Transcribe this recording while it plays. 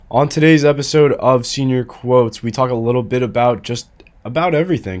On today's episode of Senior Quotes, we talk a little bit about just about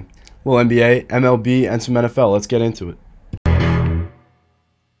everything. A little NBA, MLB, and some NFL. Let's get into it.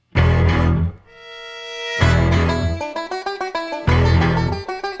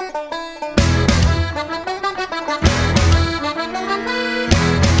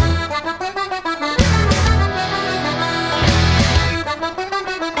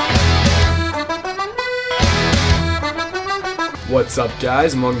 What's up,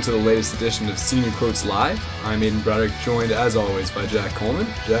 guys, and welcome to the latest edition of Senior Quotes Live. I'm Aiden Broderick, joined as always by Jack Coleman.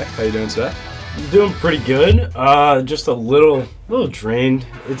 Jack, how you doing today? I'm doing pretty good. Just a little drained.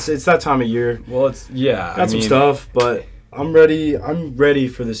 It's that time of year. Well, Got some stuff, but I'm ready. I'm ready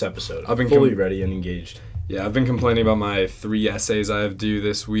for this episode. I've been fully ready and engaged. Yeah, I've been complaining about my 3 essays I have due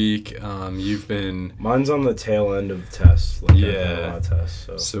this week. You've been... Mine's on the tail end of tests. I've had a lot of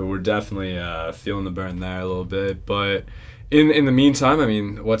tests. So we're definitely feeling the burn there a little bit, but... In the meantime, I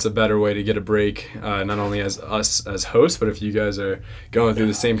mean, what's a better way to get a break, not only as us as hosts, but if you guys are going through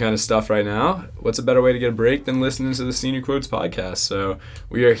the same kind of stuff right now, what's a better way to get a break than listening to the Senior Quotes podcast? So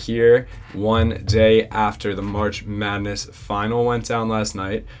we are here one day after the March Madness final went down last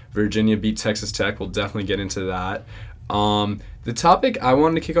night. Virginia beat Texas Tech. We'll definitely get into that. The topic I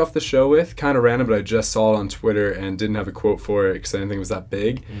wanted to kick off the show with, kind of random, but I just saw it on Twitter and didn't have a quote for it because I didn't think it was that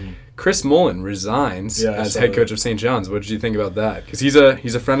big. Chris Mullin resigns as head coach of St. John's. What did you think about that? Because he's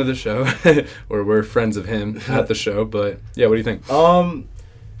a friend of the show, or we're friends of him at the show. But yeah, what do you think?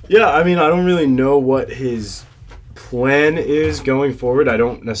 Yeah, I mean, I don't really know what his plan is going forward. I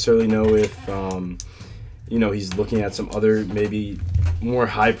don't necessarily know if he's looking at some other maybe more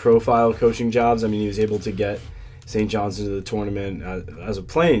high-profile coaching jobs. I mean, he was able to get St. John's into the tournament as a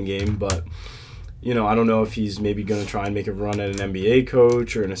playing game, but I don't know if he's maybe going to try and make a run at an NBA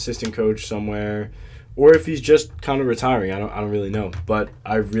coach or an assistant coach somewhere, or if he's just kind of retiring. I don't really know, but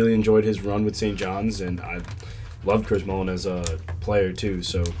I really enjoyed his run with St. John's, and I loved Chris Mullin as a player too,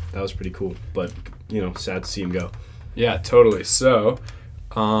 so that was pretty cool, but sad to see him go. Yeah, totally. So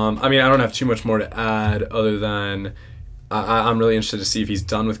I mean, I don't have too much more to add other than I'm really interested to see if he's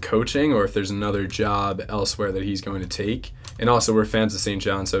done with coaching or if there's another job elsewhere that he's going to take. And also, we're fans of St.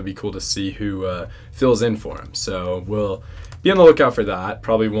 John, so it'd be cool to see who fills in for him. So we'll be on the lookout for that.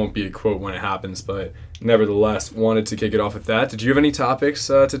 Probably won't be a quote when it happens, but nevertheless, wanted to kick it off with that. Did you have any topics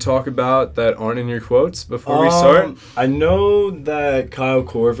to talk about that aren't in your quotes before we start? I know that Kyle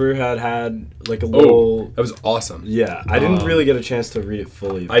Korver had like a little... that was awesome. Yeah, I didn't really get a chance to read it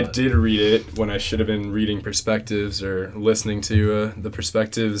fully. But... I did read it when I should have been reading Perspectives or listening to the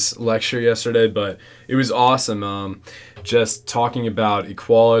Perspectives lecture yesterday, but it was awesome. Just talking about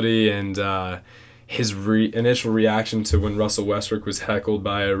equality and... his initial reaction to when Russell Westbrook was heckled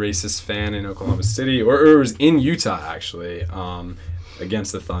by a racist fan in Oklahoma City, or it was in Utah, actually,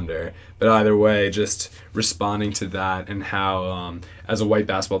 against the Thunder. But either way, just responding to that and how, as a white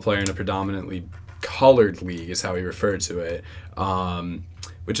basketball player in a predominantly colored league is how he referred to it,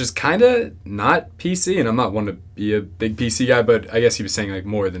 which is kind of not PC, and I'm not one to be a big PC guy, but I guess he was saying like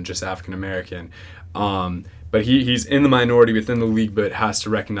more than just African-American. But he's in the minority within the league, but has to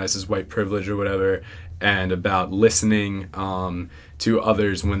recognize his white privilege or whatever, and about listening to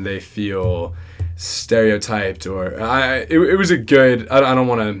others when they feel stereotyped. Or it was a good... I don't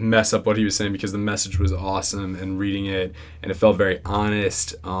want to mess up what he was saying because the message was awesome, and reading it, and it felt very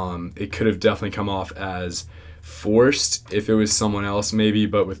honest. It could have definitely come off as forced if it was someone else maybe,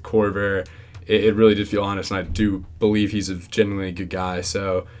 but with Korver, it really did feel honest, and I do believe he's a genuinely good guy.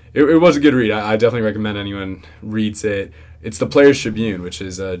 So... It was a good read. I definitely recommend anyone reads it. It's the Players Tribune, which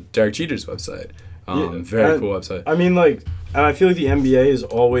is Derek Jeter's website. Very cool website. I mean, and I feel like the NBA is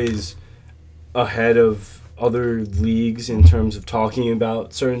always ahead of other leagues in terms of talking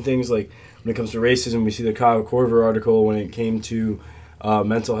about certain things. Like when it comes to racism, we see the Kyle Korver article. When it came to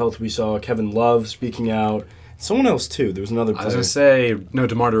mental health, we saw Kevin Love speaking out. Someone else too. There was another player. I was going to say, no,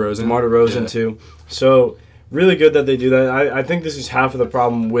 DeMar DeRozan. DeMar DeRozan too. So... really good that they do that. I think this is half of the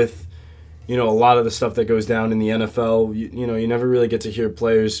problem with, a lot of the stuff that goes down in the NFL. You never really get to hear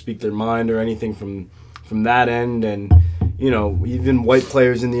players speak their mind or anything from that end. And, even white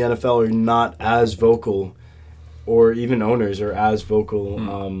players in the NFL are not as vocal, or even owners are as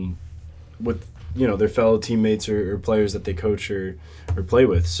vocal with, their fellow teammates or players that they coach or play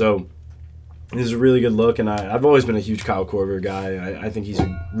with. So this is a really good look. And I've always been a huge Kyle Korver guy. I think he's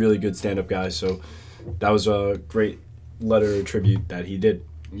a really good stand-up guy. So... that was a great letter of tribute that he did.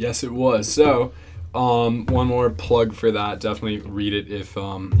 Yes, it was. So, one more plug for that. Definitely read it if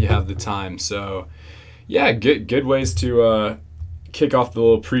you have the time. So, yeah, good ways to kick off the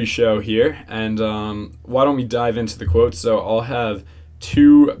little pre-show here. And why don't we dive into the quotes? So I'll have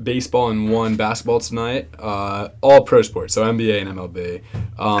 2 baseball and 1 basketball tonight. All pro sports, so NBA and MLB.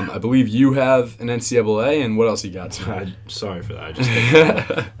 I believe you have an NCAA, and what else you got tonight? Sorry for that. I just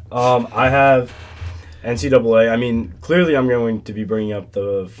I have NCAA. I mean, clearly I'm going to be bringing up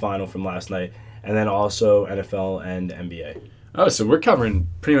the final from last night, and then also NFL and NBA. Oh, so we're covering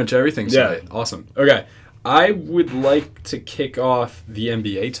pretty much everything tonight. Yeah. Awesome. Okay. I would like to kick off the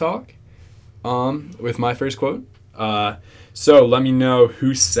NBA talk with my first quote. So let me know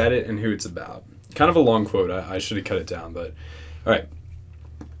who said it and who it's about. Kind of a long quote. I should have cut it down, but all right.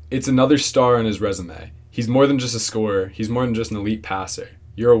 It's another star on his resume. He's more than just a scorer. He's more than just an elite passer.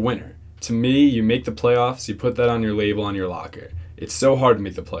 You're a winner. To me, you make the playoffs, you put that on your label on your locker. It's so hard to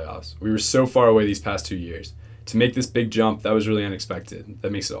make the playoffs. We were so far away these past 2 years. To make this big jump, that was really unexpected.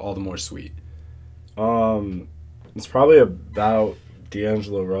 That makes it all the more sweet. It's probably about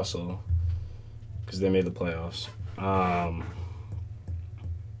D'Angelo Russell because they made the playoffs.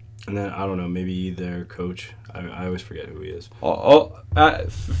 And then, I don't know, maybe their coach. I always forget who he is.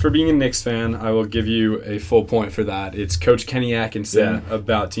 For being a Knicks fan, I will give you a full point for that. It's Coach Kenny Atkinson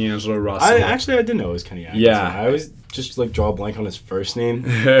about D'Angelo Russell. I didn't know it was Kenny Atkinson. Yeah. I always just, draw a blank on his first name.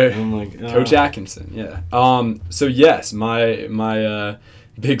 And I'm like, Coach Atkinson, yeah. So, yes, my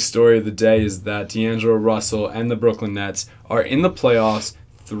big story of the day is that D'Angelo Russell and the Brooklyn Nets are in the playoffs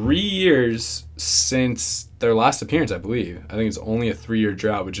 3 years since their last appearance, I believe. I think it's only a 3-year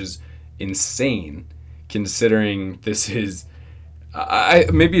drought, which is insane considering this is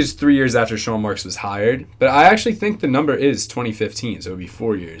maybe it's 3 years after Sean Marks was hired, but I actually think the number is 2015, so it would be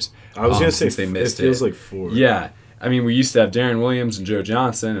 4 years. I was going to say they missed it. Feels like 4. Yeah. I mean, we used to have Darren Williams and Joe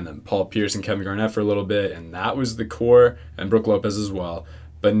Johnson and then Paul Pierce and Kevin Garnett for a little bit, and that was the core, and Brook Lopez as well.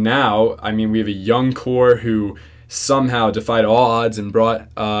 But now, I mean, we have a young core who somehow defied all odds and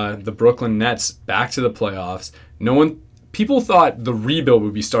brought the Brooklyn Nets back to the playoffs. People thought the rebuild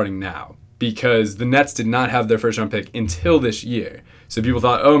would be starting now because the Nets did not have their first-round pick until this year. So people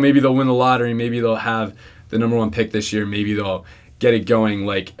thought, oh, maybe they'll win the lottery, maybe they'll have the number 1 pick this year, maybe they'll get it going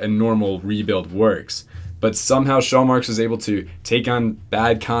like a normal rebuild works. But somehow Sean Marks was able to take on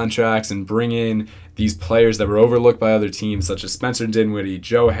bad contracts and bring in these players that were overlooked by other teams, such as Spencer Dinwiddie,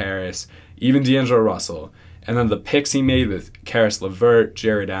 Joe Harris, even D'Angelo Russell. And then the picks he made with Karis LeVert,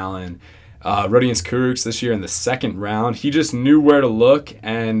 Jared Allen, Rodions Kurucs this year in the second round. He just knew where to look,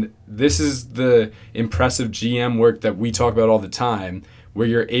 and this is the impressive GM work that we talk about all the time, where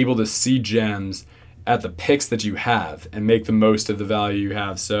you're able to see gems at the picks that you have and make the most of the value you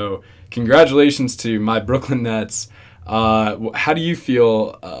have. So congratulations to my Brooklyn Nets. How do you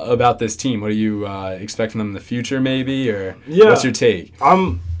feel about this team? What do you expect from them in the future, maybe? Or what's your take?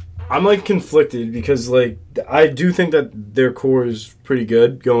 I'm conflicted because I do think that their core is pretty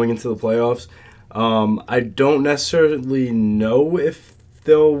good going into the playoffs. I don't necessarily know if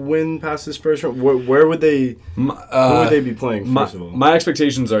they'll win past this first round. Where would they? Who would they be playing? First of all, my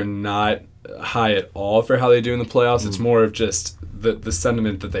expectations are not high at all for how they do in the playoffs. It's more of just the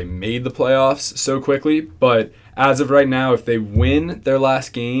sentiment that they made the playoffs so quickly. But as of right now, if they win their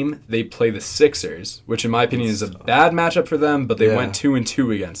last game, they play the Sixers, which in my opinion is a bad matchup for them, but they went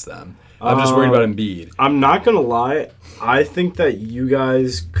 2-2 against them. I'm just worried about Embiid. I'm not going to lie. I think that you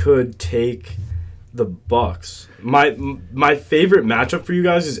guys could take the Bucks. My favorite matchup for you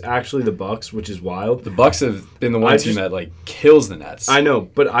guys is actually the Bucks, which is wild. The Bucks have been the one team that kills the Nets. I know,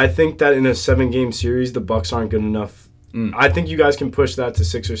 but I think that in a 7-game series, the Bucks aren't good enough. I think you guys can push that to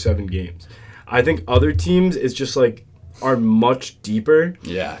 6 or 7 games. I think other teams is just are much deeper.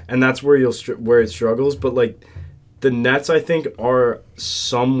 Yeah, and that's where where it struggles. But the Nets, I think, are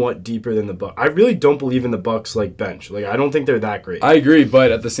somewhat deeper than the Bucks. I really don't believe in the Bucks bench. I don't think they're that great. I agree,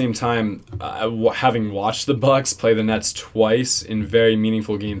 but at the same time, having watched the Bucks play the Nets twice in very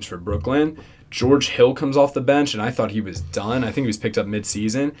meaningful games for Brooklyn, George Hill comes off the bench, and I thought he was done. I think he was picked up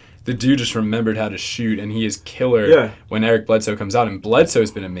mid-season. The dude just remembered how to shoot, and he is killer when Eric Bledsoe comes out, and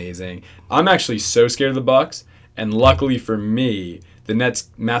Bledsoe's been amazing. I'm actually so scared of the Bucks, and luckily for me, the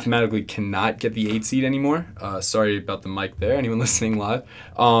Nets mathematically cannot get the 8 seed anymore. Sorry about the mic there, anyone listening live.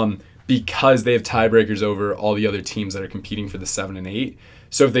 Because they have tiebreakers over all the other teams that are competing for the 7 and 8.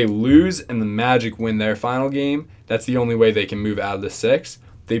 So if they lose and the Magic win their final game, that's the only way they can move out of the 6.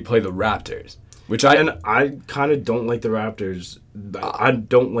 They play the Raptors. I kind of don't like the Raptors. I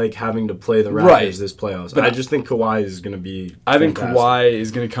don't like having to play the Raptors this playoffs. But I just think Kawhi is going to be I think Kawhi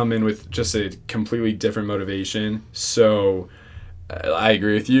is going to come in with just a completely different motivation. So I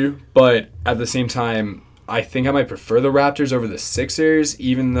agree with you. But at the same time, I think I might prefer the Raptors over the Sixers,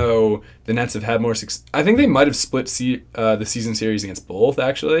 even though the Nets have had more success. I think they might have split the season series against both,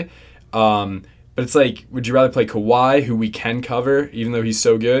 actually. But But it's like, would you rather play Kawhi, who we can cover, even though he's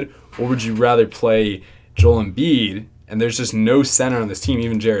so good, or would you rather play Joel Embiid, and there's just no center on this team,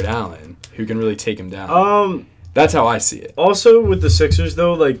 even Jared Allen, who can really take him down? That's how I see it. Also, with the Sixers,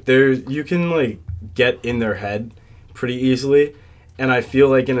 though, like, you can, like, get in their head pretty easily. And I feel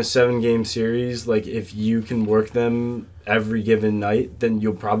like in a 7-game series, like, if you can work them every given night, then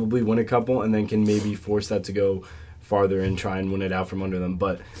you'll probably win a couple and then can maybe force that to go farther and try and win it out from under them.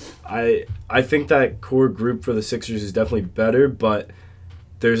 But I think that core group for the Sixers is definitely better, but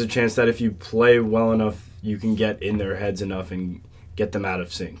there's a chance that if you play well enough, you can get in their heads enough and get them out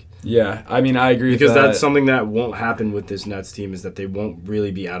of sync. Yeah, I mean, I agree because with that. That's something that won't happen with this Nets team is that they won't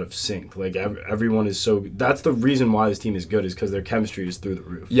really be out of sync. Like, everyone is so... That's the reason why this team is good is because their chemistry is through the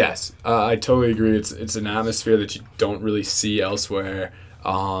roof. Yes, I totally agree. It's an atmosphere that you don't really see elsewhere.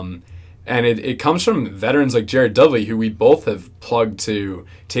 And it comes from veterans like Jared Dudley, who we both have plugged to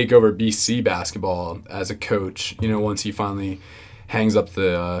take over BC basketball as a coach, once he finally hangs up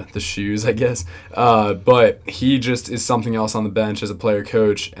the shoes, I guess. But he just is something else on the bench as a player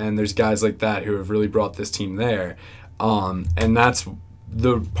coach, and there's guys like that who have really brought this team there. And that's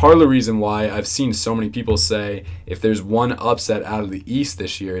the part of the reason why I've seen so many people say if there's one upset out of the East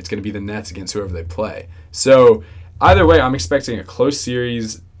this year, it's going to be the Nets against whoever they play. So either way, I'm expecting a close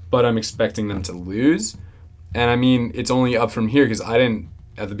series, but I'm expecting them to lose. And I mean, it's only up from here because I didn't,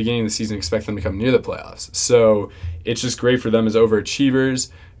 at the beginning of the season, expect them to come near the playoffs. So it's just great for them as overachievers,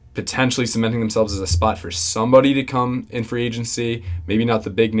 potentially cementing themselves as a spot for somebody to come in free agency. Maybe not the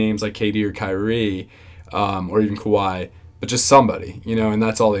big names like KD or Kyrie or even Kawhi, but just somebody, and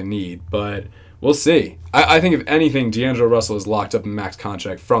that's all they need. But we'll see. I think, if anything, D'Angelo Russell is locked up in max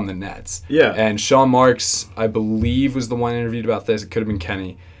contract from the Nets. Yeah. And Sean Marks, I believe, was the one interviewed about this. It could have been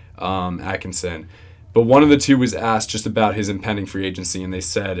Kenny Atkinson. But one of the two was asked just about his impending free agency, and they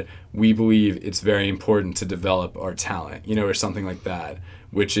said, we believe it's very important to develop our talent, or something like that,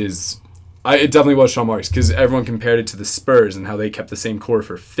 which is... it definitely was Sean Marks, because everyone compared it to the Spurs and how they kept the same core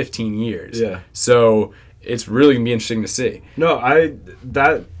for 15 years. Yeah. So it's really going to be interesting to see. No,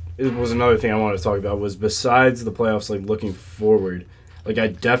 that was another thing I wanted to talk about, was besides the playoffs, like, looking forward, like, I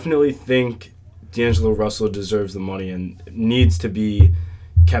definitely think D'Angelo Russell deserves the money and needs to be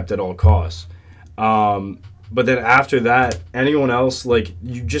kept at all costs. But then after that, anyone else, like,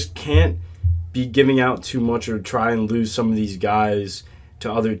 you just can't be giving out too much or try and lose some of these guys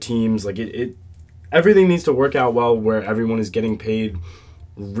to other teams. Like, everything needs to work out well where everyone is getting paid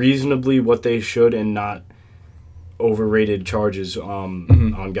reasonably what they should and not overrated charges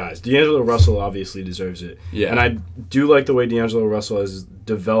on guys. D'Angelo Russell obviously deserves it. Yeah. And I do like the way D'Angelo Russell has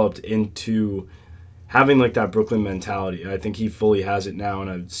developed into having, like, that Brooklyn mentality. I think he fully has it now, and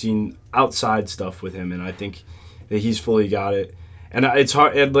I've seen outside stuff with him, and I think that he's fully got it. And it's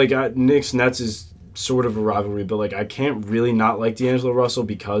hard, and, like, Knicks-Nets is sort of a rivalry, but, like, I can't really not like D'Angelo Russell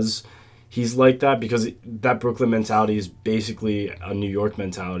because he's like that, because that Brooklyn mentality is basically a New York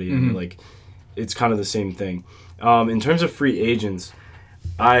mentality, and, like, it's kind of the same thing. In terms of free agents,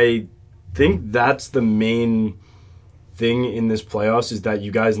 I think that's the main thing in this playoffs, is that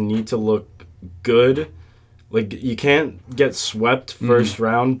you guys need to look good. Like, you can't get swept first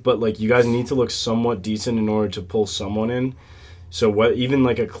round, but, like, you guys need to look somewhat decent in order to pull someone in. So even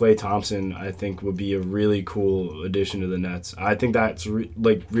like a Klay Thompson, I think, would be a really cool addition to the Nets. I think that's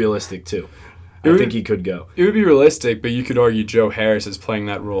realistic too. I think he could go. It would be realistic, but you could argue Joe Harris is playing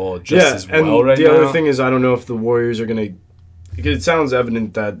that role just as well right now. The other thing is, I don't know if the Warriors are going to... Because it sounds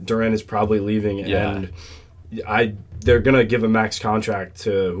evident that Durant is probably leaving, and they're going to give a max contract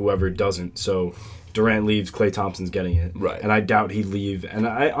to whoever doesn't. So Durant leaves, Klay Thompson's getting it. Right. And I doubt he'd leave. And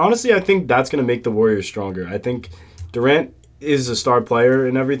I think that's going to make the Warriors stronger. I think Durant is a star player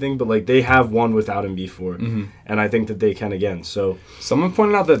and everything, but, like, they have won without him before, and I think that they can again. So someone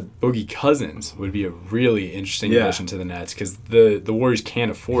pointed out that Boogie Cousins would be a really interesting addition to the Nets, because the Warriors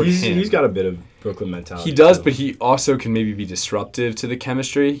can't afford him. He's got a bit of Brooklyn mentality. He does, but he also can maybe be disruptive to the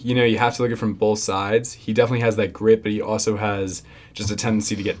chemistry. You have to look at it from both sides. He definitely has that grit, but he also has just a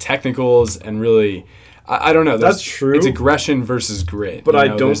tendency to get technicals and really... I don't know. That's true. It's aggression versus grit. But I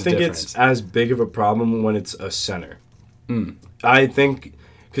don't think it's as big of a problem when it's a center. I think,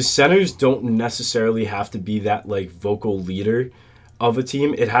 because centers don't necessarily have to be that, like, vocal leader of a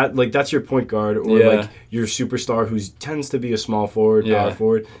team. It had, like, that's your point guard or like your superstar who tends to be a small forward, power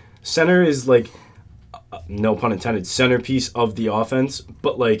forward. Center is, like, no pun intended, centerpiece of the offense,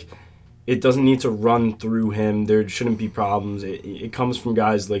 but, like, it doesn't need to run through him. There shouldn't be problems. It comes from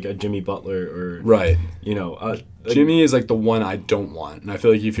guys like a Jimmy Butler or Right. Jimmy is like the one I don't want, and I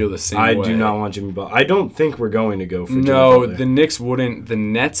feel like you feel the same way. I do not want Jimmy Butler. I don't think we're going to go for Jimmy No, Butler. the Knicks wouldn't. The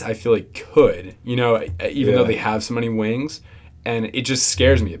Nets, I feel like, could. Even though they have so many wings. And it just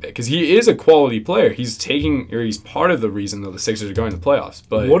scares me a bit because he is a quality player. He's part of the reason that the Sixers are going to the playoffs.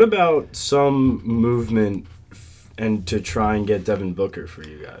 But what about some movement and to try and get Devin Booker for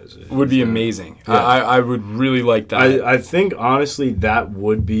you guys? Would be amazing. Yeah. I would really like that. I think honestly that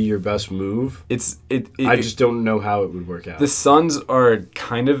would be your best move. I just don't know how it would work out. The Suns are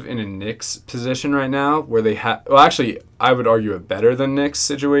kind of in a Knicks position right now where they have. Well, actually, I would argue a better than Knicks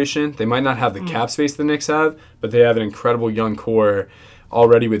situation. They might not have the cap space the Knicks have, but they have an incredible young core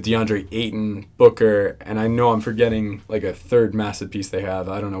already with DeAndre Ayton, Booker, and I know I'm forgetting like a third massive piece they have.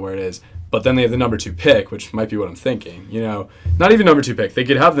 I don't know where it is. But then they have the number 2 pick, which might be what I'm thinking. Not even number 2 pick. They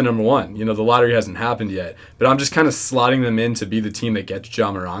could have the number 1. The lottery hasn't happened yet. But I'm just kind of slotting them in to be the team that gets Ja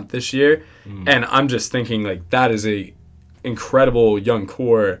Morant this year. And I'm just thinking like that is a incredible young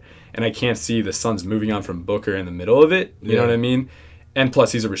core, and I can't see the Suns moving on from Booker in the middle of it. You know what I mean? And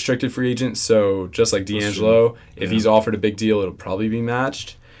plus, he's a restricted free agent, so just like D'Angelo, if he's offered a big deal, it'll probably be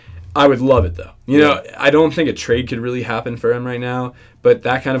matched. I would love it, though. I don't think a trade could really happen for him right now, but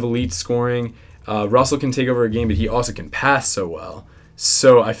that kind of elite scoring, Russell can take over a game, but he also can pass so well.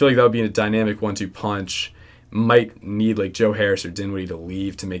 So I feel like that would be a dynamic 1-2 punch. Might need like Joe Harris or Dinwiddie to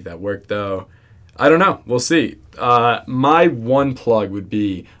leave to make that work, though. I don't know. We'll see. My one plug would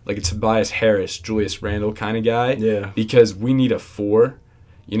be like a Tobias Harris, Julius Randle kind of guy. Yeah. Because we need a 4.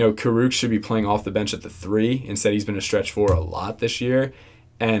 Karuk should be playing off the bench at the 3. Instead, he's been a stretch 4 a lot this year.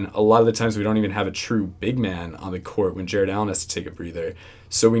 And a lot of the times we don't even have a true big man on the court when Jared Allen has to take a breather.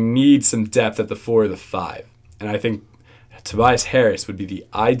 So we need some depth at the 4 or the 5. And I think Tobias Harris would be the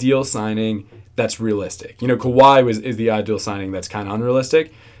ideal signing that's realistic. Kawhi is the ideal signing that's kind of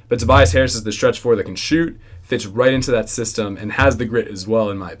unrealistic. But Tobias Harris is the stretch 4 that can shoot, fits right into that system, and has the grit as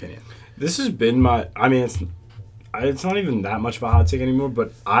well, in my opinion. This has been it's not even that much of a hot take anymore,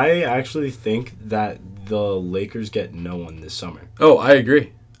 but I actually think that the Lakers get no one this summer. Oh, I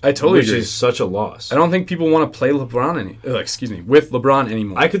agree. I totally agree. Which is such a loss. I don't think people want to play with LeBron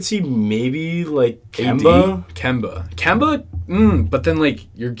anymore. I could see maybe like Kemba. Kemba, but then like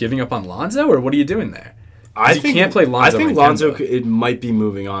you're giving up on Lonzo, or what are you doing there? I think you can't play Lonzo. I think Lonzo it might be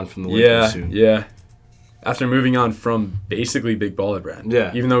moving on from the Lakers soon. Yeah. After moving on from basically Big Baller Brand.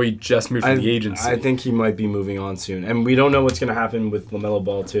 Yeah. Even though he just moved from the agency. I think he might be moving on soon. And we don't know what's going to happen with LaMelo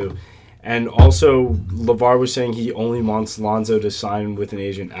Ball, too. And also, LeVar was saying he only wants Lonzo to sign with an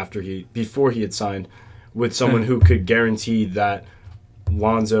agent before he had signed with someone who could guarantee that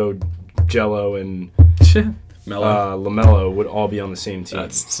Lonzo, Jello, and LaMelo would all be on the same team.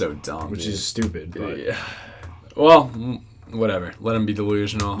 That's so dumb. Which is stupid. But yeah. Well, whatever. Let him be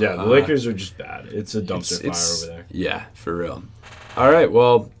delusional. Yeah, the Lakers are just bad. It's a dumpster fire over there. Yeah, for real. All right,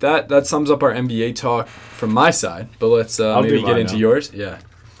 well, that sums up our NBA talk from my side, but let's maybe get into yours. Yeah.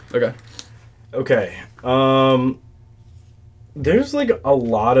 Okay. There's like a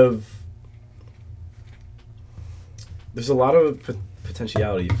lot of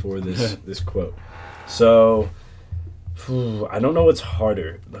potentiality for this quote. So I don't know what's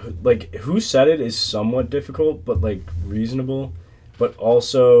harder. Like, who said it is somewhat difficult, but like reasonable. But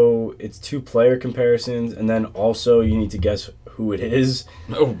also, it's 2 player comparisons, and then also you need to guess who it is.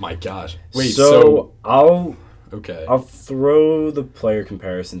 Oh my gosh! Wait, so I'll okay. I'll throw the player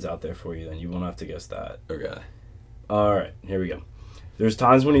comparisons out there for you. Then you won't have to guess that. Okay. All right, here we go. There's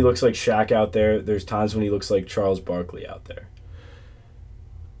times when he looks like Shaq out there. There's times when he looks like Charles Barkley out there.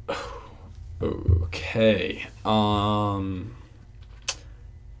 Okay. All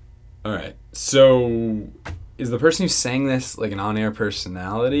right. So, is the person who's saying this like an on-air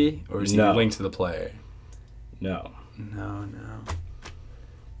personality, or is he linked to the player? No.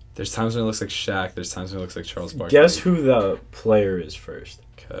 There's times when it looks like Shaq. There's times when it looks like Charles Barkley. Guess who the player is first.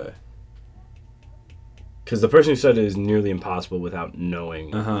 Okay. Because the person who said it is nearly impossible without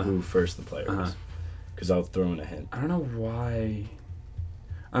knowing who first the player is. Because I'll throw in a hint. I don't know why.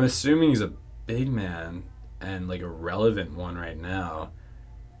 I'm assuming he's a big man and like a relevant one right now.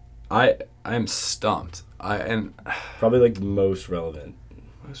 I am stumped. Probably like the most relevant.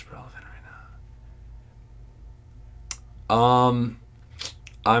 Most relevant right now.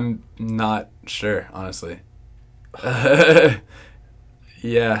 I'm not sure, honestly.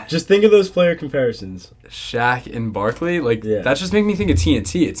 Yeah. Just think of those player comparisons. Shaq and Barkley, that just make me think of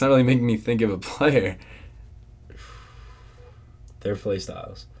TNT. It's not really making me think of a player. Their play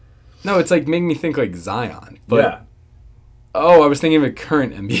styles. No, it's like making me think like Zion. But Oh, I was thinking of a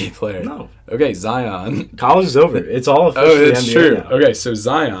current NBA player. No. Okay, Zion. College is over. It's all Oh, officially that's NBA true. now. Okay, so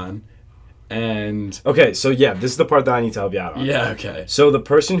Zion, and Okay, so yeah, this is the part that I need to help you out on. yeah, okay. So the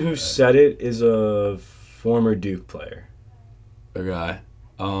person who said it is a former Duke player. Okay.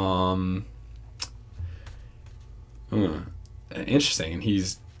 Interesting. And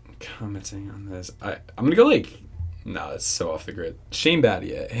he's commenting on this. I'm gonna go no, that's so off the grid. Shane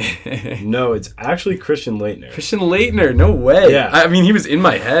Battier. No, it's actually Christian Laettner. Christian Laettner. No way. Yeah. I mean, he was in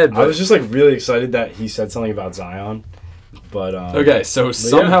my head. But I was just really excited that he said something about Zion, but okay. So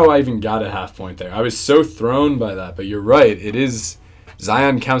somehow I even got a half point there. I was so thrown by that, but you're right. It is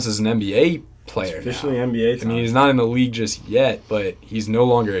Zion counts as an NBA player. It's officially now. NBA time. I mean, he's not in the league just yet, but he's no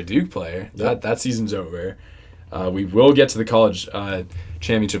longer a Duke player. Yep. That season's over. We will get to the college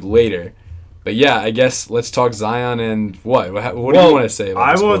championship later. But yeah, I guess let's talk Zion and what? What do you want to say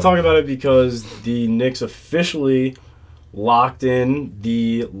about this? I want to talk about it because the Knicks officially locked in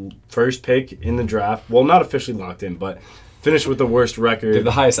the first pick in the draft. Well, not officially locked in, but finished with the worst record. They're the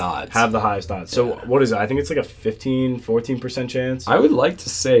highest odds. Have the highest odds. So what is it? I think it's a 14% chance. I would like to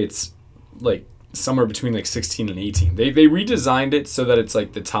say it's somewhere between 16 and 18. They redesigned it so that it's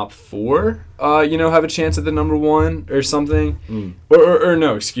the top 4, have a chance at the number 1 or something. Or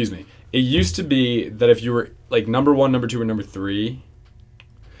no, excuse me. It used to be that if you were number 1, number 2, or number 3,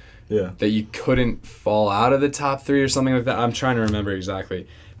 that you couldn't fall out of the top 3 or something like that. I'm trying to remember exactly.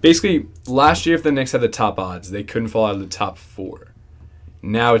 Basically, last year if the Knicks had the top odds, they couldn't fall out of the top 4.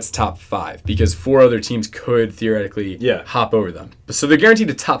 Now it's top 5 because 4 other teams could theoretically hop over them. So they're guaranteed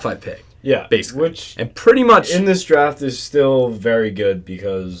a top 5 pick. Yeah, basically. Which and pretty much in this draft is still very good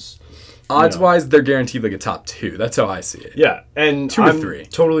because odds-wise, they're guaranteed a top 2. That's how I see it. Yeah, and 2 or 3.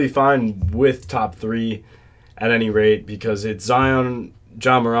 Totally fine with top 3 at any rate because it's Zion,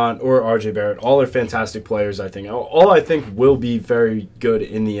 John Morant, or RJ Barrett. All are fantastic players, I think. All I think will be very good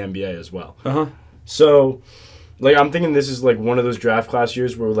in the NBA as well. So, I'm thinking this is one of those draft class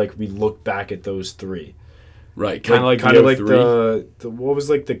years where we look back at those 3. Right, kind of like the what was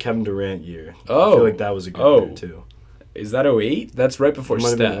the Kevin Durant year. Oh, I feel like that was a good year too. Is that 08? That's right before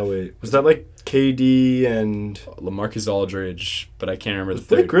Steph. Might have been 08. Was that KD and LaMarcus Aldridge? But I can't remember the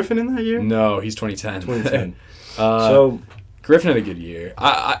third. Was Blake Griffin in that year? No, he's 2010. 2010. So Griffin had a good year.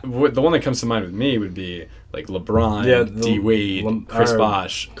 The one that comes to mind with me would be LeBron, D Wade, Chris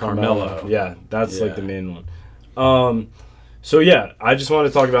Bosh, Carmelo. Yeah, that's the main one. So yeah, I just want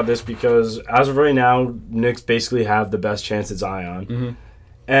to talk about this because as of right now, Knicks basically have the best chance at Zion,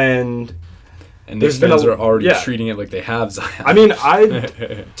 and Knicks fans are already treating it like they have Zion. I mean,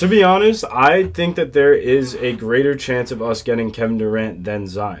 to be honest, I think that there is a greater chance of us getting Kevin Durant than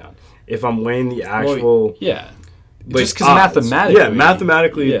Zion. If I'm weighing the actual, just because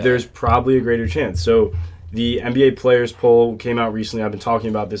mathematically, there's probably a greater chance. So. The NBA players poll came out recently. I've been talking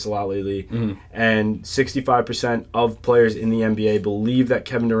about this a lot lately. And 65% of players in the NBA believe that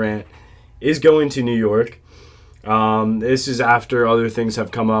Kevin Durant is going to New York. This is after other things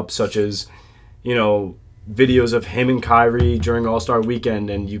have come up, such as, videos of him and Kyrie during All-Star Weekend,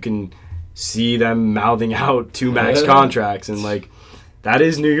 and you can see them mouthing out 2 max contracts. And, that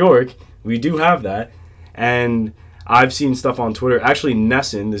is New York. We do have that. And I've seen stuff on Twitter. Actually,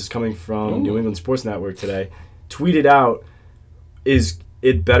 Nesson, this is coming from New England Sports Network today, tweeted out, is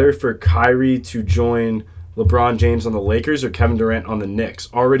it better for Kyrie to join LeBron James on the Lakers or Kevin Durant on the Knicks?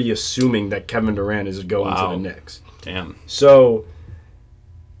 Already assuming that Kevin Durant is going to the Knicks. Damn. So,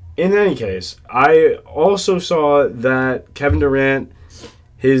 in any case, I also saw that Kevin Durant,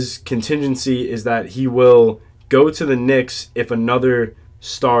 his contingency is that he will go to the Knicks if another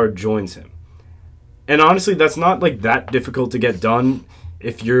star joins him. And honestly, that's not that difficult to get done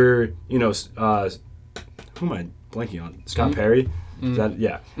if you're, who am I blanking on? Scott Perry? Is that,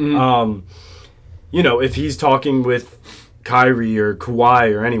 yeah. If he's talking with Kyrie or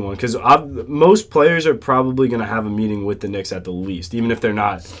Kawhi or anyone, because most players are probably going to have a meeting with the Knicks at the least, even if they're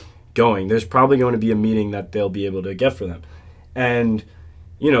not going. There's probably going to be a meeting that they'll be able to get for them. And,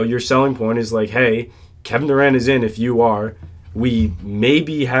 your selling point is hey, Kevin Durant is in if you are. We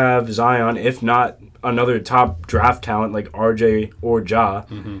maybe have Zion, if not another top draft talent like RJ or Ja.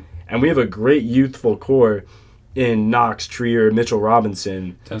 And we have a great youthful core in Knox, Trier, Mitchell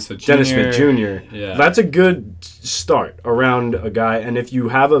Robinson, Dennis Smith Jr. Yeah. That's a good start around a guy. And if you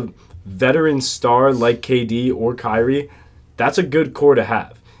have a veteran star like KD or Kyrie, that's a good core to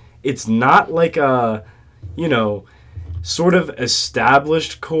have. It's not like a, sort of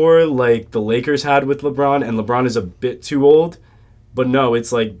established core like the Lakers had with LeBron, and LeBron is a bit too old. But no,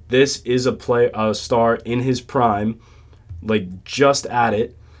 it's this is a star in his prime, just at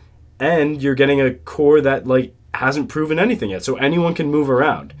it, and you're getting a core that hasn't proven anything yet. So anyone can move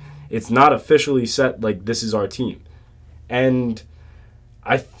around. It's not officially set like this is our team. And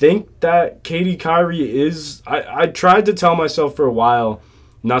I think that KD Kyrie is... I tried to tell myself for a while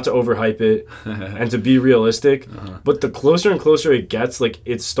not to overhype it and to be realistic. But the closer and closer it gets, like,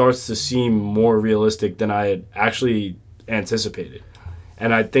 it starts to seem more realistic than I had actually anticipated.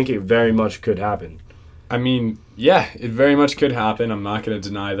 And I think it very much could happen. I mean, yeah, it very much could happen. I'm not going to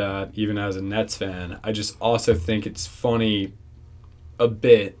deny that, even as a Nets fan. I just also think it's funny a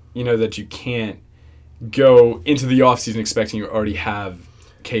bit, that you can't go into the offseason expecting you already have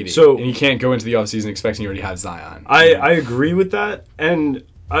KD. And you can't go into the offseason expecting you already have Zion. I agree with that. And,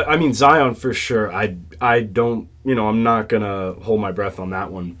 I mean, Zion for sure. I don't, I'm not going to hold my breath on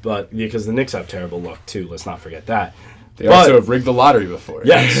that one. But because the Knicks have terrible luck, too. Let's not forget that. They also have rigged the lottery before.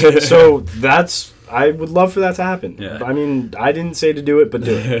 Yes. So I would love for that to happen. Yeah. I mean, I didn't say to do it, but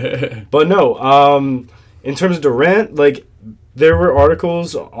do it. But no, in terms of Durant, like, there were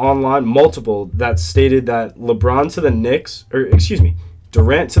articles online, multiple, that stated that Durant to the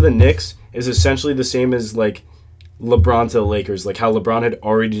Knicks is essentially the same as, like, LeBron to the Lakers. Like, how LeBron had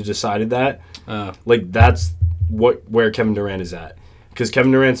already decided that. Like, that's where Kevin Durant is at. Because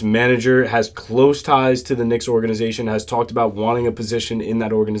Kevin Durant's manager has close ties to the Knicks organization, has talked about wanting a position in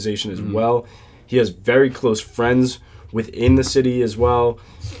that organization as well. He has very close friends within the city as well.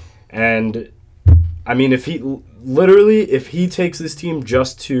 And, I mean, if he takes this team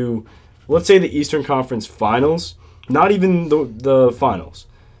just to, let's say, the Eastern Conference Finals, not even the Finals,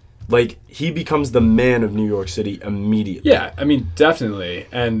 like, he becomes the man of New York City immediately. Yeah, I mean, definitely.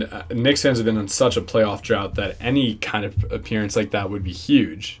 And Knicks fans have been on such a playoff drought that any kind of appearance like that would be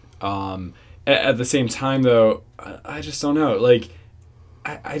huge. At the same time, though, I just don't know. Like,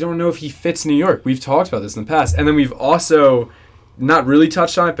 I don't know if he fits New York. We've talked about this in the past. And then we've also not really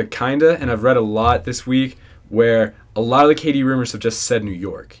touched on it, but kind of. And I've read a lot this week where a lot of the KD rumors have just said New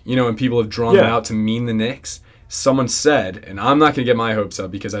York. And people have drawn them out to mean the Knicks. Someone said, and I'm not going to get my hopes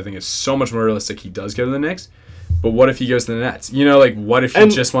up because I think it's so much more realistic he does go to the Knicks, but what if he goes to the Nets? What if he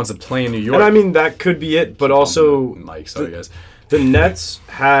just wants to play in New York? And I mean, that could be it, but also... Mike, sorry, guys. The Nets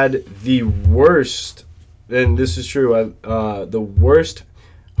had the worst, and this is true, the worst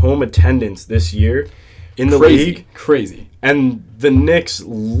home attendance this year in the league. Crazy. And the Knicks,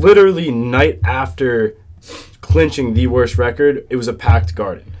 literally night after clinching the worst record, it was a packed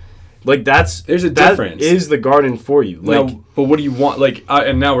Garden. Like, there's a difference. That is the Garden for you. Like, now, but what do you want? Like,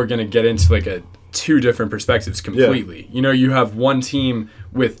 and now we're going to get into, like, two different perspectives completely. Yeah. You have one team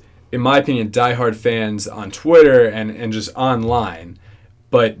with, in my opinion, diehard fans on Twitter and just online,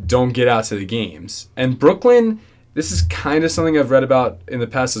 but don't get out to the games. And Brooklyn, this is kind of something I've read about in the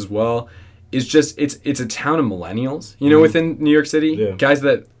past as well, is just, it's a town of millennials, within New York City.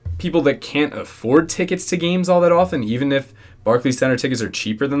 Yeah. People that can't afford tickets to games all that often, even if Barclays Center tickets are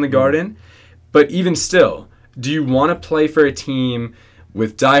cheaper than the Garden. But even still, do you want to play for a team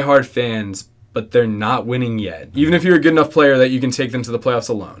with diehard fans, but they're not winning yet? Even if you're a good enough player that you can take them to the playoffs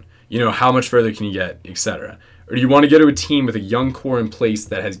alone. How much further can you get, etc. Or do you want to go to a team with a young core in place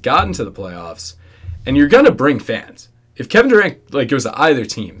that has gotten to the playoffs, and you're going to bring fans? If Kevin Durant goes to either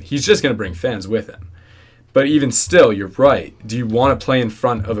team, he's just going to bring fans with him. But even still, you're right. Do you want to play in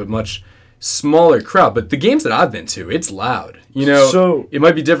front of a much smaller crowd? But the games that I've been to, it's loud. So it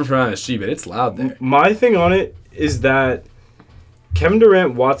might be different from MSG, but it's loud there. My thing on it is that Kevin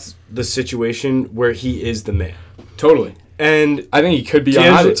Durant wants the situation where he is the man. Totally. And I think he could be on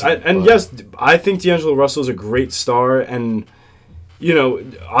either team. Yes, I think D'Angelo Russell is a great star, and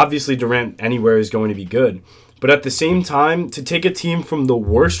obviously Durant anywhere is going to be good. But at the same time, to take a team from the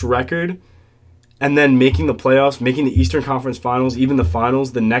worst record and then making the playoffs, making the Eastern Conference Finals, even the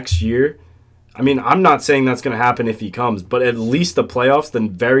finals the next year, I mean, I'm not saying that's going to happen if he comes, but at least the playoffs the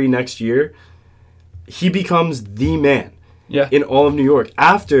very next year, he becomes the man in all of New York.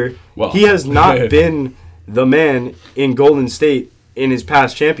 After he has not been the man in Golden State in his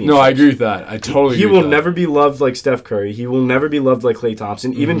past championships. No, I agree with that. I totally agree He will never be loved like Steph Curry. He will never be loved like Klay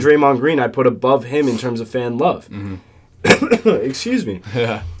Thompson. Even Draymond Green, I put above him in terms of fan love. Excuse me.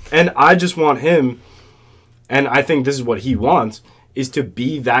 Yeah. And I just want him, and I think this is what he wants, is to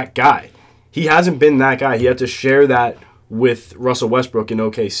be that guy. He hasn't been that guy. He had to share that with Russell Westbrook in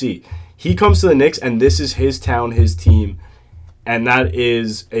OKC. He comes to the Knicks, and this is his town, his team, and that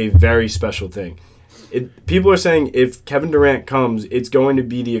is a very special thing. People are saying if Kevin Durant comes, it's going to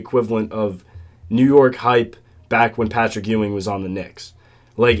be the equivalent of New York hype back when Patrick Ewing was on the Knicks.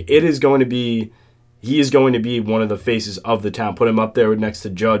 Like, he is going to be one of the faces of the town. Put him up there next to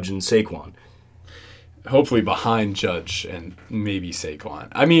Judge and Saquon. hopefully behind Judge and maybe Saquon.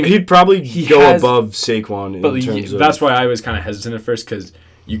 I mean, He'd probably go above Saquon in terms of... That's why I was kind of hesitant at first, because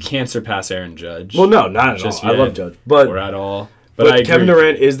you can't surpass Aaron Judge. Well, no, not at all. I love Judge. Or at all. But Kevin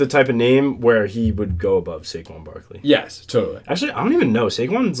Durant is the type of name where he would go above Saquon Barkley. Yes, totally. Actually, I don't even know.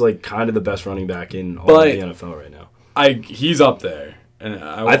 Saquon's like kind of the best running back in all of the NFL right now. He's up there. And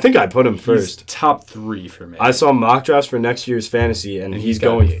I think I put him first. He's top 3 for me. I saw mock drafts for next year's fantasy, and he's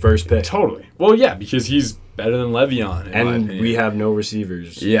going first pick. Totally. Well, yeah, because he's better than Le'Veon, and we have no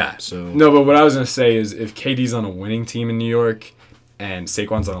receivers. Yeah. So no, but what I was going to say is if KD's on a winning team in New York and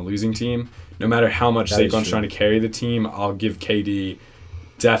Saquon's on a losing team, no matter how much Saquon's trying to carry the team, I'll give KD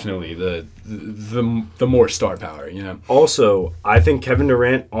definitely the more star power, you know. Also, I think Kevin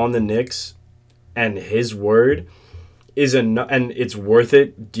Durant on the Knicks and his word is enough, and it's worth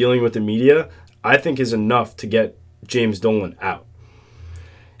it dealing with the media, I think is enough to get James Dolan out.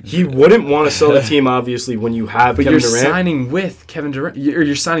 He wouldn't want to sell the team, obviously, when you have Kevin Durant. But you're signing with Kevin Durant, or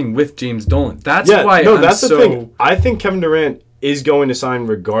you're signing with James Dolan. That's why that's the thing. I think Kevin Durant is going to sign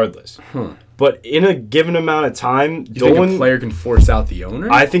regardless. But in a given amount of time, Dolan... You think a player can force out the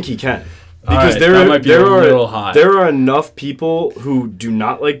owner? I think he can. Because there are enough people who do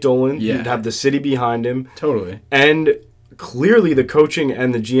not like Dolan, who have the city behind him. Totally. And clearly the coaching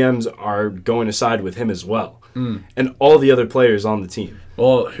and the GMs are going to side with him as well. And all the other players on the team.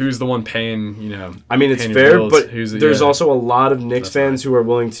 Well, who's the one paying, you know... I mean, it's fair, but there's also a lot of Knicks fans who are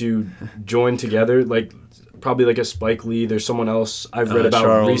willing to join together, like... Probably like a Spike Lee. There's someone else I've read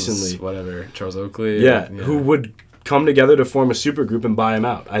about recently. Charles Oakley. Yeah, who would come together to form a super group and buy him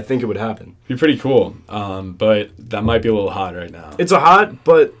out. I think it would happen. Be pretty cool, but that might be a little hot right now. It's a hot,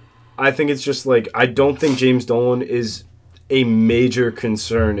 but I think it's just like, I don't think James Dolan is a major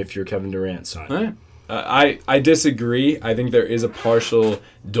concern if you're Kevin Durant signing. I disagree. I think there is a partial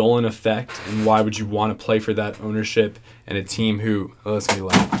Dolan effect, and why would you want to play for that ownership and a team who... Oh, that's going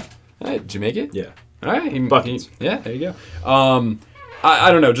to be loud. Did you make it? Yeah. All right. Yeah, there you go.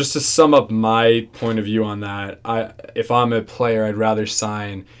 I don't know. Just to sum up my point of view on that, if I'm a player, I'd rather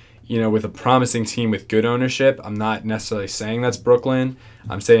sign, with a promising team with good ownership. I'm not necessarily saying that's Brooklyn.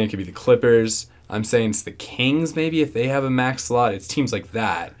 I'm saying it could be the Clippers. I'm saying it's the Kings maybe if they have a max slot. It's teams like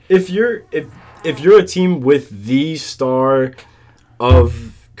that. If you're a team with the star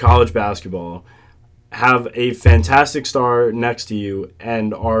of college basketball, have a fantastic star next to you,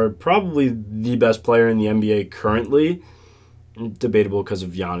 and are probably the best player in the NBA currently, debatable because of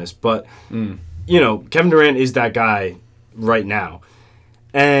Giannis, but, Kevin Durant is that guy right now.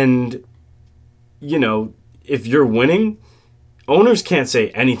 And, if you're winning, owners can't say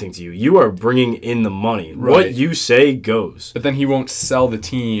anything to you. You are bringing in the money. Right. What you say goes. But then he won't sell the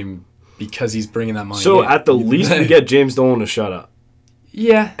team because he's bringing that money So in. At the least, we get James Dolan to shut up.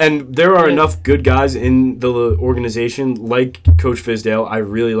 Yeah. And there are enough good guys in the organization, like Coach Fizdale. I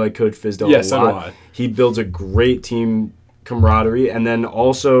really like Coach Fizdale a lot. So do I. He builds a great team camaraderie. And then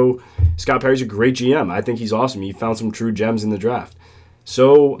also, Scott Perry's a great GM. I think he's awesome. He found some true gems in the draft.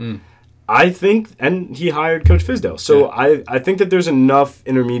 So I think, and he hired Coach Fizdale. So I think that there's enough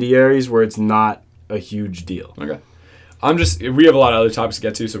intermediaries where it's not a huge deal. Okay. We have a lot of other topics to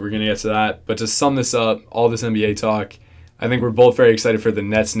get to, so we're going to get to that. But to sum this up, all this NBA talk, I think we're both very excited for the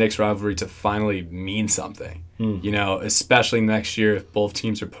Nets-Knicks rivalry to finally mean something. Especially next year if both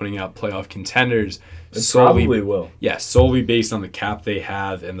teams are putting out playoff contenders. It probably will. Yeah, solely based on the cap they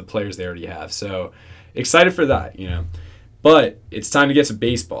have and the players they already have. So excited for that, But it's time to get to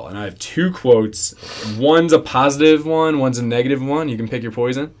baseball, and I have 2 quotes. One's a positive one, one's a negative one. You can pick your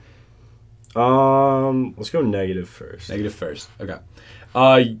poison. Let's go negative first. Negative first. Okay.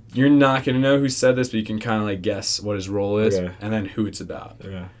 You're not going to know who said this, but you can kind of guess what his role is and then who it's about.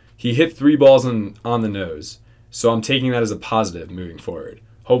 Okay. He hit 3 balls on the nose, so I'm taking that as a positive moving forward.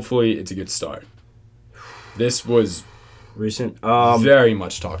 Hopefully, it's a good start. This was recent, very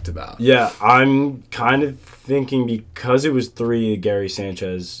much talked about. Yeah, I'm kind of thinking because it was 3 Gary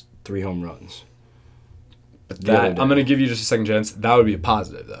Sanchez 3 home runs. But I'm going to give you just a second chance. That would be a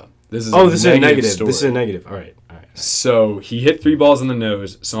positive, though. This is a negative. Story. This is a negative. All right. So he hit 3 balls on the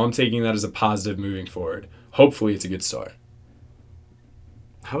nose, so I'm taking that as a positive moving forward. Hopefully, it's a good start.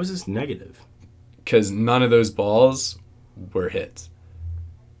 How is this negative? Because none of those balls were hits.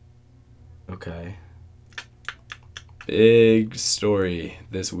 Okay. Big story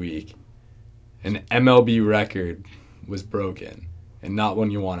this week. An MLB record was broken, and not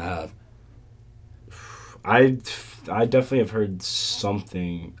one you want to have. I definitely have heard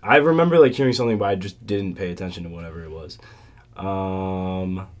something. I remember hearing something, but I just didn't pay attention to whatever it was.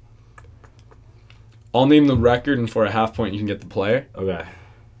 I'll name the record, and for a half point, you can get the player. Okay.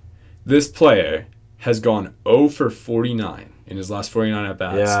 This player has gone 0 for 49 in his last 49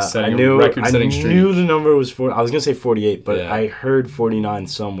 at-bats, Yeah, setting a record-setting streak. I knew the number was 4. I was going to say 48, but Yeah. I heard 49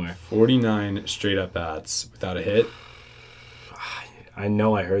 somewhere. 49 straight at-bats without a hit. I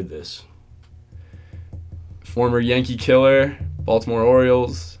know I heard this. Former Yankee killer, Baltimore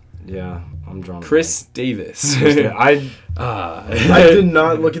Orioles, Yeah, I'm drawn. Chris Davis. I I did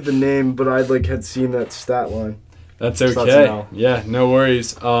not look at the name, but I had seen that stat line. That's So that's okay. an L. Yeah, no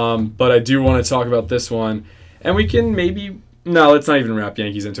worries. But I do want to talk about this one. And we can maybe... No, let's not even wrap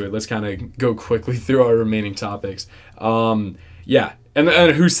Yankees into it. Let's kind of go quickly through our remaining topics. Yeah, and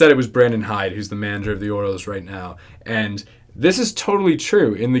who said it was Brandon Hyde, who's the manager of the Orioles right now. And this is totally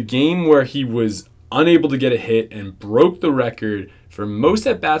true. In the game where he was unable to get a hit and broke the record for most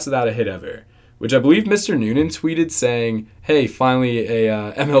at-bats without a hit ever, which I believe Mr. Noonan tweeted saying, hey, finally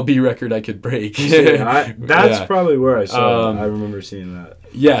a MLB record I could break. That's probably where I saw it. Um, I remember seeing that.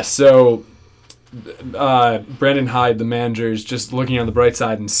 Yeah, so Brandon Hyde, the manager, is just looking on the bright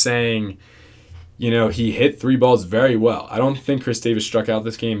side and saying, he hit 3 balls very well. I don't think Chris Davis struck out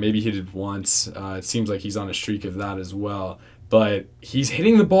this game. Maybe he did once. It seems like he's on a streak of that as well. But he's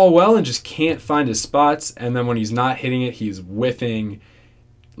hitting the ball well and just can't find his spots. And then when he's not hitting it, he's whiffing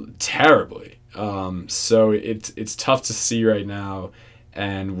terribly. So it's tough to see right now.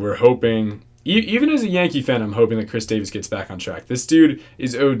 And we're hoping... Even as a Yankee fan, I'm hoping that Chris Davis gets back on track. This dude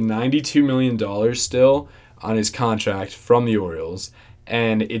is owed $92 million still on his contract from the Orioles,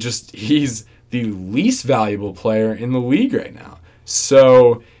 and he's the least valuable player in the league right now.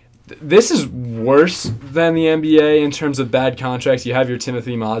 So this is worse than the NBA in terms of bad contracts. You have your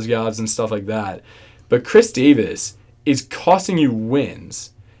Timothy Mozgovs and stuff like that, but Chris Davis is costing you wins,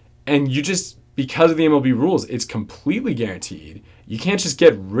 and because of the MLB rules, it's completely guaranteed. You can't just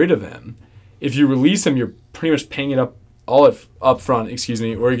get rid of him. If you release him, you're pretty much paying it up front,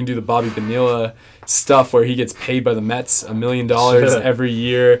 or you can do the Bobby Bonilla stuff where he gets paid by the Mets $1 million every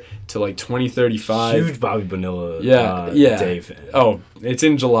year to 2035. Huge Bobby Bonilla day fan. Oh, it's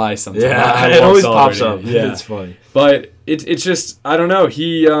in July sometime. Yeah, it always pops up. Yeah, it's funny. But it's just, I don't know.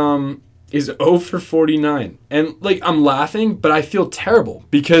 He is 0 for 49. And I'm laughing, but I feel terrible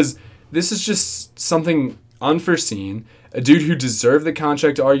because this is just something unforeseen. A dude who deserved the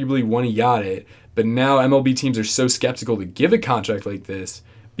contract arguably when he got it, but now MLB teams are so skeptical to give a contract like this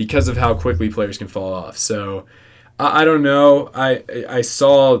because of how quickly players can fall off. So, I don't know. I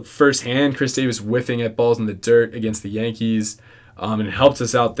saw firsthand Chris Davis whiffing at balls in the dirt against the Yankees, and it helped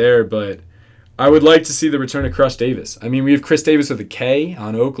us out there, but I would like to see the return of Crush Davis. I mean, we have Chris Davis with a K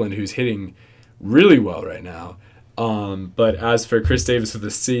on Oakland who's hitting really well right now. But as for Chris Davis with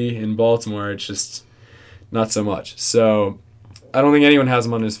a C in Baltimore, it's just... not so much. So I don't think anyone has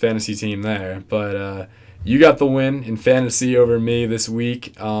him on his fantasy team there. But you got the win in fantasy over me this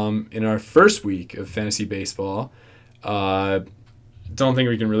week in our first week of fantasy baseball. Don't think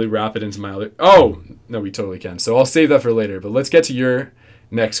we can really wrap it into my other... Oh, no, we totally can. So I'll save that for later. But let's get to your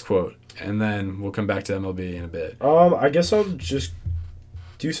next quote, and then we'll come back to MLB in a bit. I guess I'll just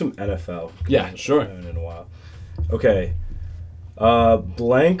do some NFL. Yeah, sure. I haven't in a while. Okay.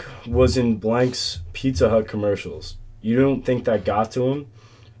 Blank was in Blank's Pizza Hut commercials. You don't think that got to him?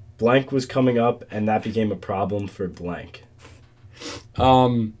 Blank was coming up, and that became a problem for Blank.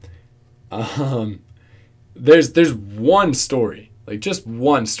 There's one story, just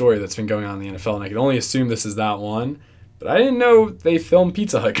one story that's been going on in the NFL, and I can only assume this is that one. But I didn't know they filmed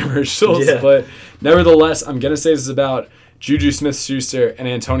Pizza Hut commercials. Yeah. But nevertheless, I'm gonna say this is about Juju Smith-Schuster and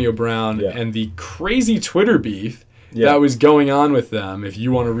Antonio Brown and the crazy Twitter beef that was going on with them, if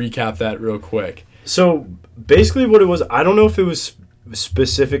you want to recap that real quick. So, basically what it was, I don't know if it was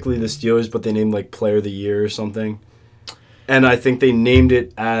specifically the Steelers, but they named, Player of the Year or something. And I think they named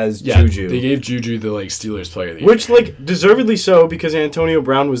it as Juju. They gave Juju the, Steelers Player of the Year. Which, deservedly so, because Antonio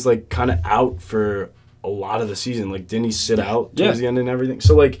Brown was, kind of out for a lot of the season. Didn't he sit out towards the end and everything?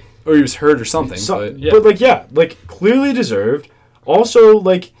 So, or he was hurt or something. Clearly deserved. Also,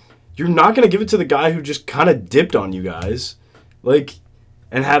 you're not going to give it to the guy who just kind of dipped on you guys,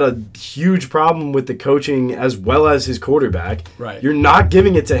 and had a huge problem with the coaching as well as his quarterback. Right. You're not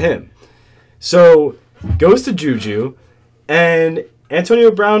giving it to him. So, goes to Juju, and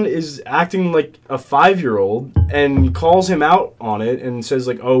Antonio Brown is acting like a 5-year-old and calls him out on it and says,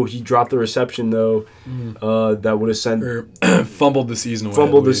 he dropped the reception, though, that would have sent... Or fumbled the season away.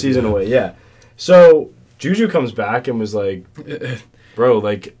 Fumbled the season away, yeah. So, Juju comes back and was like, bro,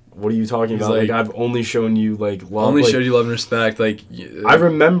 what are you talking about? I've only shown you, love. Only showed you love and respect. I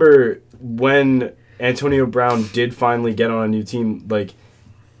remember when Antonio Brown did finally get on a new team,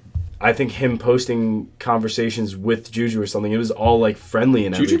 I think him posting conversations with Juju or something, it was all like friendly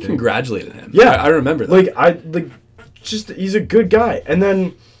and Juju everything. congratulated him. Yeah, I remember that. Just he's a good guy. And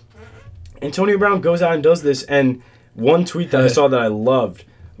then Antonio Brown goes out and does this, and one tweet that I saw that I loved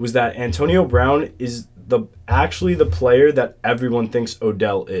was that Antonio Brown is actually the player that everyone thinks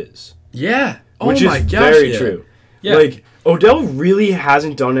Odell is. Yeah. Which is very true. Yeah. Like, Odell really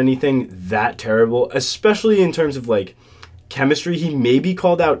hasn't done anything that terrible, especially in terms of, like, chemistry. He maybe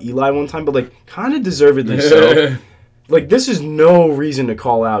called out Eli one time, but, like, kind of deservedly so. Like, this is no reason to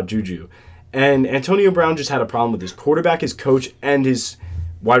call out Juju. And Antonio Brown just had a problem with his quarterback, his coach, and his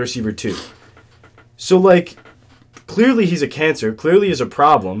wide receiver, too. So, like, clearly he's a cancer. Clearly is a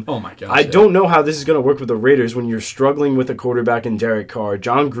problem. Oh, my gosh. I don't know how this is going to work with the Raiders when you're struggling with a quarterback in Derek Carr.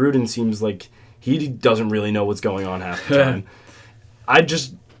 John Gruden seems like he doesn't really know what's going on half the time.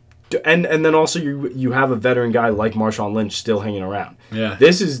 And then also you have a veteran guy like Marshawn Lynch still hanging around. Yeah.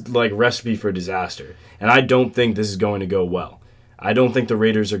 This is like recipe for disaster. And I don't think this is going to go well. I don't think the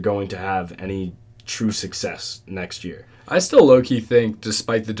Raiders are going to have any true success next year. I still low-key think,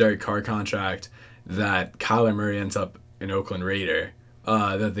 despite the Derek Carr contract, that Kyler Murray ends up an Oakland Raider,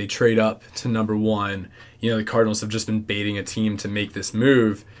 that they trade up to number 1. You know, the Cardinals have just been baiting a team to make this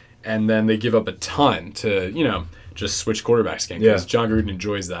move, and then they give up a ton to, you know, just switch quarterbacks again, because John Gruden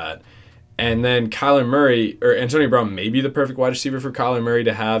enjoys that. And then Kyler Murray, or Antonio Brown may be the perfect wide receiver for Kyler Murray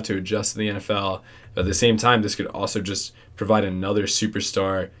to have to adjust to the NFL. But at the same time, this could also just provide another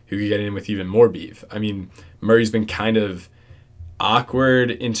superstar who could get in with even more beef. I mean, Murray's been kind of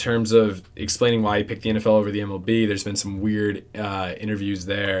awkward in terms of explaining why he picked the NFL over the MLB. There's been some weird interviews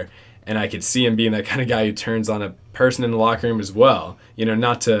there. And I could see him being that kind of guy who turns on a person in the locker room as well. You know,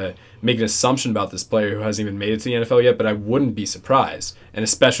 not to make an assumption about this player who hasn't even made it to the NFL yet, but I wouldn't be surprised. And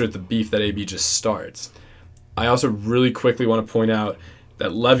especially with the beef that AB just starts. I also really quickly want to point out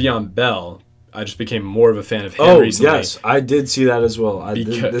that Le'Veon Bell, I just became more of a fan of him recently. Oh, yes. I did see that as well.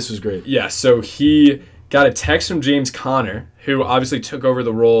 This was great. Yeah, so he got a text from James Conner, who obviously took over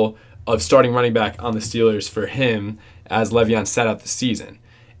the role of starting running back on the Steelers for him as Le'Veon sat out the season.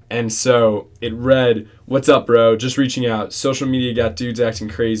 And so it read, "What's up, bro? Just reaching out. Social media got dudes acting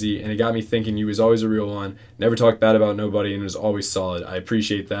crazy, and it got me thinking you was always a real one. Never talked bad about nobody, and was always solid. I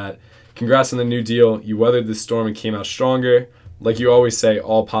appreciate that. Congrats on the new deal. You weathered the storm and came out stronger. Like you always say,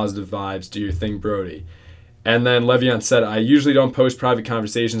 all positive vibes. Do your thing, Brody." And then Le'Veon said, "I usually don't post private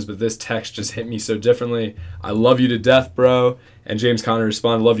conversations, but this text just hit me so differently. I love you to death, bro." And James Conner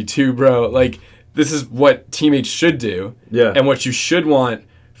responded, "Love you too, bro." Like, this is what teammates should do. Yeah. And what you should want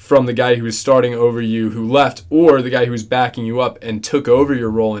from the guy who was starting over you who left, or the guy who was backing you up and took over your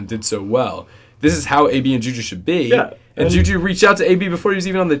role and did so well. This is how AB and Juju should be. Yeah. And Juju reached out to AB before he was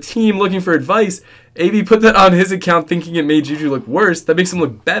even on the team looking for advice. AB put that on his account thinking it made Juju look worse. That makes him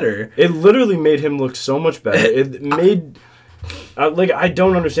look better. It literally made him look so much better. It made... I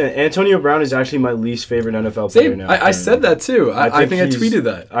don't understand. Antonio Brown is actually my least favorite NFL player now. I said that too. I think I tweeted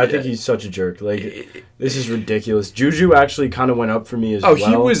that. I think he's such a jerk. Like, this is ridiculous. Juju actually kind of went up for me as well. Oh,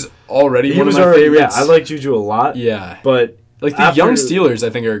 he was already one of my favorites. Yeah, I like Juju a lot. Yeah. But... like, the young Steelers, I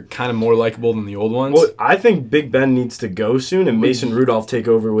think, are kind of more likable than the old ones. Well, I think Big Ben needs to go soon, and Mason Rudolph take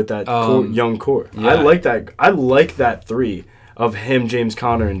over with that young core. Yeah. I like that. I like that three of him, James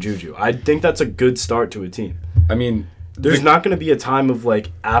Conner, and Juju. I think that's a good start to a team. I mean, there's not going to be a time of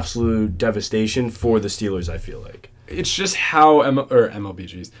like absolute devastation for the Steelers. I feel like it's just how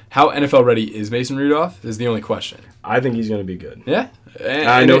how NFL ready is Mason Rudolph is the only question. I think he's going to be good. Yeah.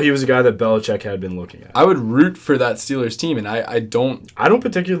 I know he was a guy that Belichick had been looking at. I would root for that Steelers team, and I don't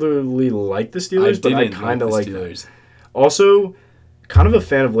particularly like the Steelers, but I kind of like the Steelers. Also, kind of a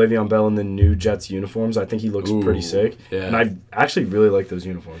fan of Le'Veon Bell in the new Jets uniforms. I think he looks pretty sick. Yeah. And I actually really like those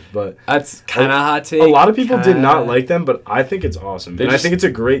uniforms. But that's kind of hot take. A lot of people did not like them, but I think it's awesome. I think it's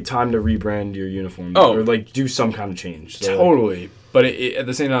a great time to rebrand your uniform or like do some kind of change. So, totally. But at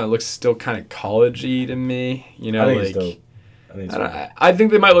the same time, it looks still kind of college-y to me. You know, I think it's dope. I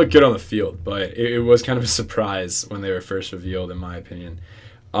think they might look good on the field, but it was kind of a surprise when they were first revealed, in my opinion.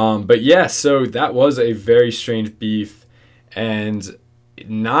 But yeah, so that was a very strange beef, and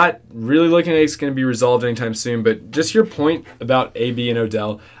not really looking like it's going to be resolved anytime soon. But just your point about AB and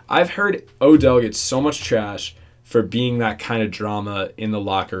Odell, I've heard Odell get so much trash for being that kind of drama in the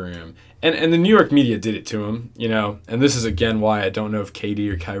locker room. And the New York media did it to him, you know. And this is, again, why I don't know if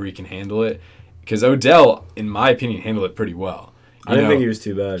KD or Kyrie can handle it. Because Odell, in my opinion, handled it pretty well. I didn't think he was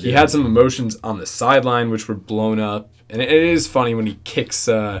too bad. He had some emotions on the sideline, which were blown up. And it is funny when he kicks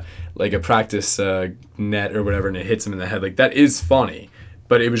like a practice net or whatever, and it hits him in the head. Like, that is funny.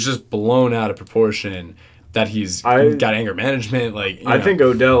 But it was just blown out of proportion that he's I- got anger management. Like, I think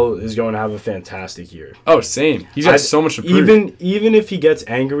Odell is going to have a fantastic year. Oh, same. He's got so much to prove. Even if he gets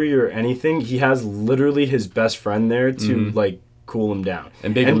angry or anything, he has literally his best friend there to like cool him down.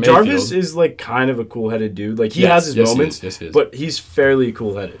 And Baker and Mayfield. Jarvis is like kind of a cool-headed dude. Like he Yes, has his yes, he moments, is. Yes, he is. but he's fairly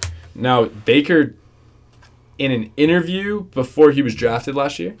cool-headed. Now, Baker, in an interview before he was drafted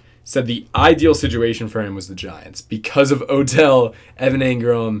last year, said the ideal situation for him was the Giants because of Odell, Evan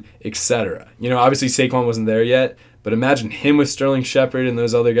Engram, etc. You know, obviously Saquon wasn't there yet, but imagine him with Sterling Shepard and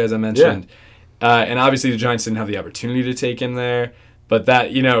those other guys I mentioned. And obviously the Giants didn't have the opportunity to take him there. But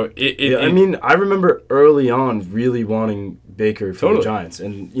that, you know, I mean, I remember early on really wanting Baker for Totally. the Giants,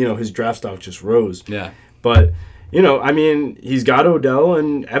 and you know his draft stock just rose. Yeah. But you know, I mean, he's got Odell,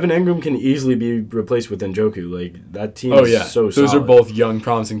 and Evan Engram can easily be replaced with Njoku. Like that team Oh, is yeah. so Those solid. are both young,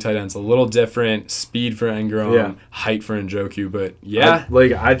 promising tight ends. A little different. Speed for Engram, Yeah. height for Njoku. But, yeah,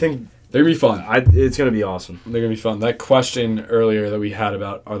 I think they're going to be fun. it's gonna be awesome. They're going to be fun. That question earlier that we had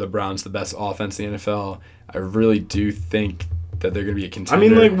about are the Browns the best offense in the NFL, I really do think that they're going to be a I contender.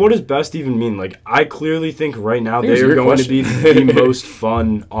 mean, like, what does best even mean? Like, I clearly think right now I think they it's a are great going to be question. the most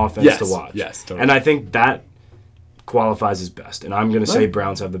fun offense Yes, to watch. yes, totally. And I think that qualifies as best. And I'm going to say Right.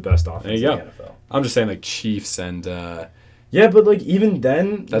 Browns have the best offense There you in go. the NFL. I'm just saying, like, Chiefs and Yeah, but like even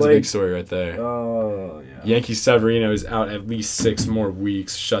then, that's like, a big story right there. Oh yeah. Yankee Severino is out at least 6 more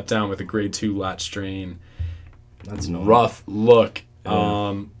weeks, shut down with a grade 2 lat strain. That's no Rough look.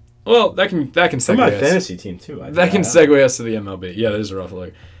 Yeah. Well, that can Some segue of my us. fantasy team too. That can segue us to the MLB. Yeah, that is a rough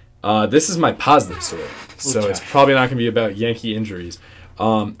look. This is my positive story, so Okay. it's probably not going to be about Yankee injuries.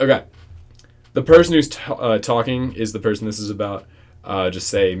 Okay, the person who's talking is the person this is about. Just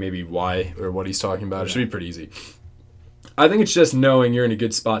say maybe why or what he's talking about. It should be pretty easy. I think it's just knowing you're in a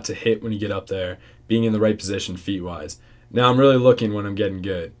good spot to hit when you get up there, being in the right position feet-wise. Now I'm really looking when I'm getting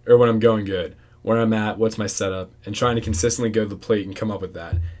good, or when I'm going good, where I'm at, what's my setup, and trying to consistently go to the plate and come up with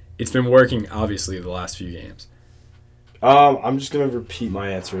that. It's been working, obviously, the last few games. I'm just gonna repeat my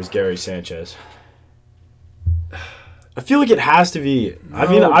answer as Gary Sanchez. I feel like it has to be. I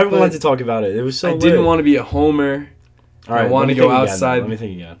mean, No, I but wanted to talk about it. It was so. I didn't lit. want to be a homer. All right, I wanted let me to go think again, outside. Let me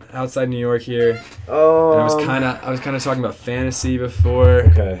think again. Outside New York here. Oh. And I was kind of talking about fantasy before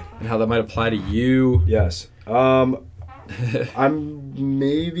Okay. and how that might apply to you. Yes. I'm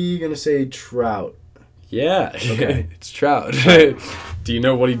maybe gonna say Trout. Yeah. Okay. It's Trout. Do you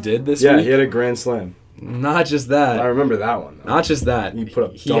know what he did this Yeah, week? he had a grand slam. Not just I that. remember that one. Though. Not just that. He put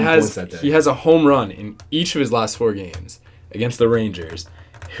up he dumb has points that day. he has a home run in each of his last 4 games against the Rangers,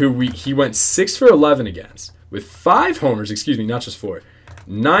 who he went 6 for 11 against with 5 homers, excuse me, not just 4.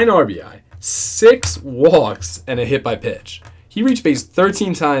 9 RBI, 6 walks, and a hit by pitch. He reached base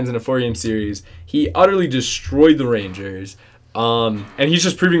 13 times in a 4-game series. He utterly destroyed the Rangers. And he's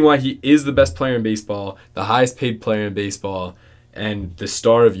just proving why he is the best player in baseball, the highest paid player in baseball, and the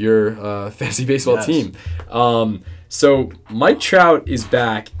star of your fantasy baseball Yes. team. So Mike Trout is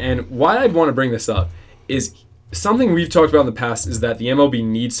back, and why I'd want to bring this up is something we've talked about in the past is that the MLB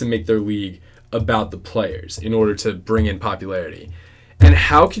needs to make their league about the players in order to bring in popularity. And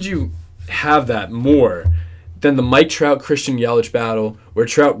how could you have that more than the Mike Trout Christian Yelich battle where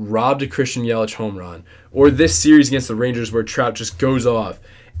Trout robbed a Christian Yelich home run, or this series against the Rangers where Trout just goes off?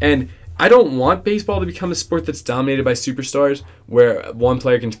 And I don't want baseball to become a sport that's dominated by superstars where one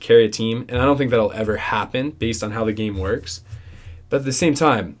player can carry a team, and I don't think that'll ever happen based on how the game works. But at the same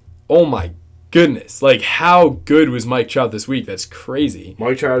time, oh my goodness, like how good was Mike Trout this week? That's crazy.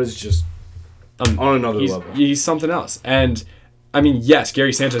 Mike Trout is just on another level. He's something else. And I mean, yes,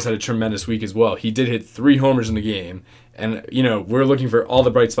 Gary Sanchez had a tremendous week as well. He did hit 3 homers in the game. And, you know, we're looking for all the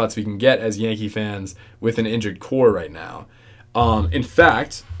bright spots we can get as Yankee fans with an injured core right now. In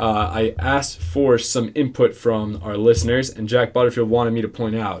fact, I asked for some input from our listeners, and Jack Butterfield wanted me to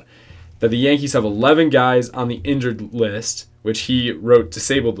point out that the Yankees have 11 guys on the injured list, which he wrote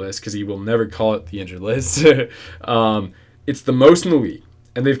disabled list because he will never call it the injured list. It's the most in the league,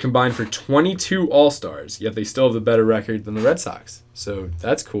 and they've combined for 22 All-Stars, yet they still have the better record than the Red Sox. So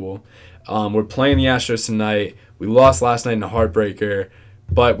that's cool. We're playing the Astros tonight. We lost last night in a heartbreaker,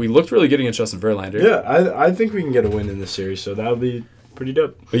 but we looked really good against Justin Verlander. Yeah, I think we can get a win in this series, so that would be pretty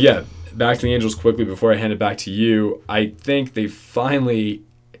dope. But yeah, back to the Angels quickly before I hand it back to you. I think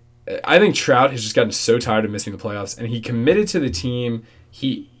Trout has just gotten so tired of missing the playoffs, and he committed to the team.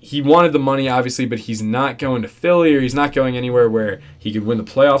 He wanted the money, obviously, but he's not going to Philly, or he's not going anywhere where he could win the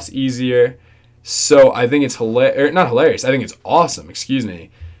playoffs easier. So I think it's not hilarious. I think it's awesome, excuse me,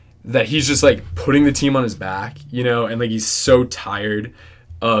 that he's just like putting the team on his back, you know, and like he's so tired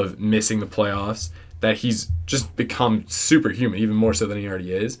of missing the playoffs that he's just become superhuman, even more so than he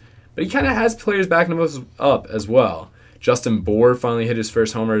already is. But but he kind of has players backing him up as well. Justin Bohr finally hit his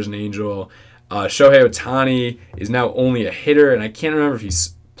first homer as an Angel. Shohei Ohtani is now only a hitter, and I can't remember if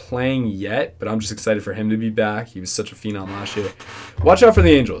he's playing yet, but I'm just excited for him to be back. He was such a phenom last year. Watch out for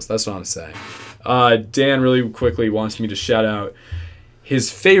the Angels. That's what I'm saying. Dan really quickly wants me to shout out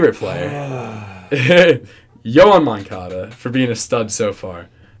his favorite player, Yoan Moncada, for being a stud so far.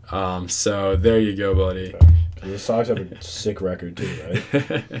 So there you go, buddy. The Sox have a sick record too,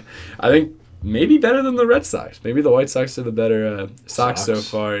 right? I think maybe better than the Red Sox. Maybe the White Sox are the better Sox so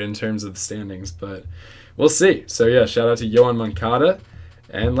far in terms of the standings, but we'll see. So yeah, shout out to Yoan Moncada.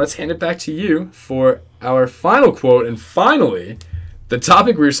 And let's hand it back to you for our final quote. And finally, the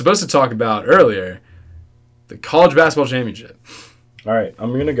topic we were supposed to talk about earlier, the college basketball championship. All right,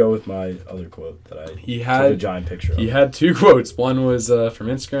 I'm going to go with my other quote that I took a giant picture of. He had two quotes. One was from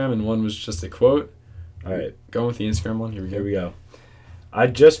Instagram and one was just a quote. All right. Going with the Instagram one. Here we go. I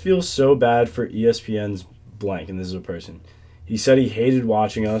just feel so bad for ESPN's blank, and this is a person. He said he hated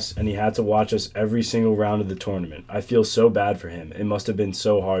watching us, and he had to watch us every single round of the tournament. I feel so bad for him. It must have been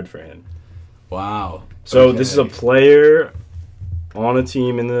so hard for him. Wow. So This is a player on a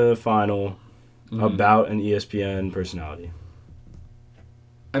team in the final about an ESPN personality.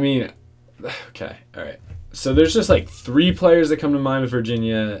 I mean, okay, all right. So there's just like 3 players that come to mind with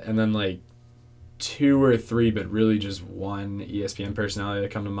Virginia, and then like 2 or 3, but really just one ESPN personality that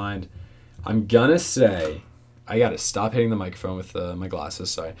come to mind. I'm gonna say, I gotta stop hitting the microphone with my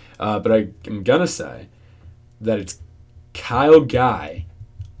glasses, sorry. But I'm gonna say that it's Kyle Guy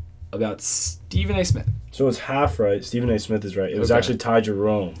about Stephen A. Smith. So it's half right. Stephen A. Smith is right. It was actually Ty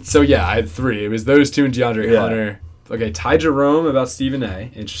Jerome. So yeah, I had 3. It was those 2 and DeAndre Hunter. Okay, Ty Jerome about Stephen A.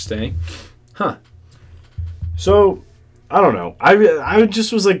 Interesting. Huh. So, I don't know. I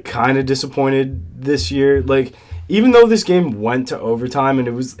just was like kind of disappointed this year. Like, even though this game went to overtime and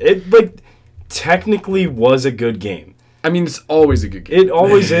it like technically was a good game. I mean, it's always a good game. It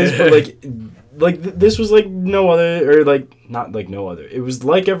always is, but this was like no other, or like not like no other. It was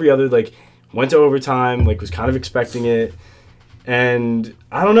like every other, like went to overtime, like was kind of expecting it. And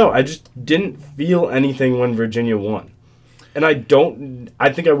I don't know, I just didn't feel anything when Virginia won. And I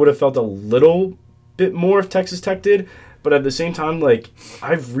think I would have felt a little bit more if Texas Tech did, but at the same time, like,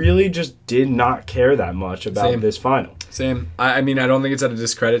 I really just did not care that much about this final. Same. I mean, I don't think it's at a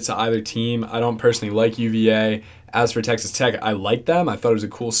discredit to either team. I don't personally like UVA. As for Texas Tech, I like them. I thought it was a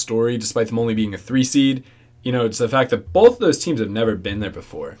cool story, despite them only being a 3 seed. You know, it's the fact that both of those teams have never been there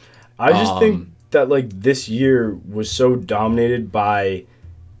before. I just think that like this year was so dominated by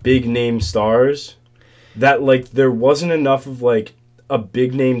big name stars that like there wasn't enough of like a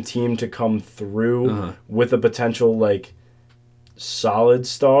big name team to come through with a potential like solid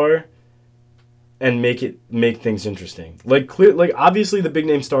star and make things interesting. Like obviously the big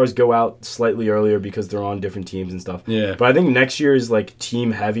name stars go out slightly earlier because they're on different teams and stuff. Yeah. But I think next year is like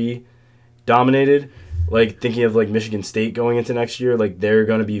team heavy dominated. Like thinking of like Michigan State going into next year, like they're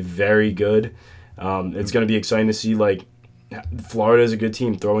going to be very good. It's going to be exciting to see, like, Florida's a good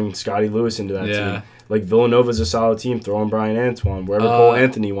team, throwing Scotty Lewis into that team. Like, Villanova's a solid team, throwing Brian Antoine. Wherever Cole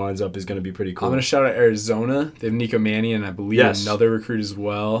Anthony winds up is going to be pretty cool. I'm going to shout out Arizona. They have Nico Mannion, and I believe another recruit as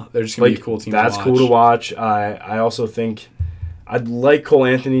well. They're just going to be a cool team to watch. That's cool to watch. I also think I'd like Cole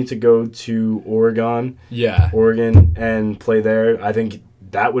Anthony to go to Oregon. Yeah. Oregon and play there. I think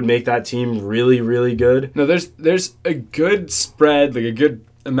that would make that team really, really good. No, there's a good spread, like a good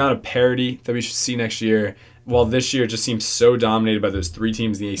amount of parity that we should see next year, while this year just seems so dominated by those 3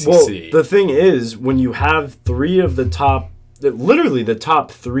 teams in the ACC. Well, the thing is, when you have 3 of the top, literally the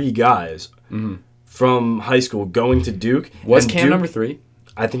top 3 guys from high school going to Duke. Was Cam number 3?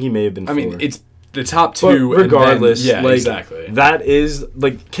 I think he may have been 4. I mean, it's the top 2. But regardless, and then, exactly. That is,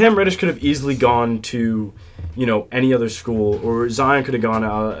 like, Cam Reddish could have easily gone to, you know, any other school, or Zion could have gone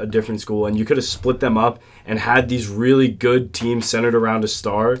to a different school, and you could have split them up and had these really good teams centered around a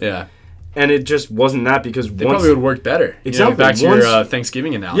star. Yeah. And it just wasn't that, because they probably would work better. Exactly. You know, back to your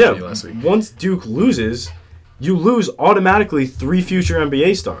Thanksgiving analogy last week. Once Duke loses, you lose automatically 3 future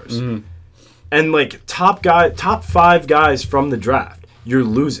NBA stars. And like top 5 guys from the draft, you're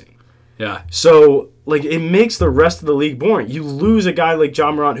losing. Yeah. So like it makes the rest of the league boring. You lose a guy like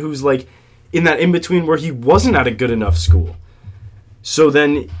Ja Morant who's like in that in between where he wasn't at a good enough school. So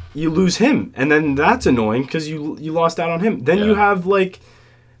then you lose him, and then that's annoying because you lost out on him. Then you have like,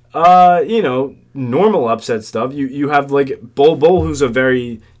 you know, normal upset stuff. You have like Bol who's a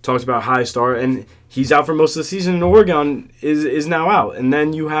very talked about high star, and he's out for most of the season. And Oregon is now out, and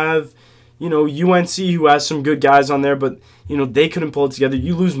then you have, you know, UNC who has some good guys on there, but you know they couldn't pull it together.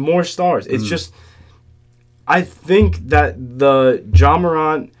 You lose more stars. It's just, I think that the Ja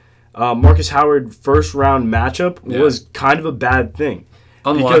Morant, Marcus Howard first round matchup was kind of a bad thing.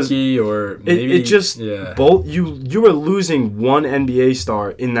 Unlucky, or maybe it just both you were losing one NBA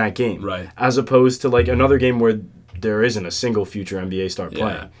star in that game, right? As opposed to like another game where there isn't a single future NBA star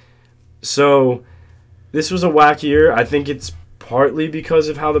playing. So this was a whack year. I think it's partly because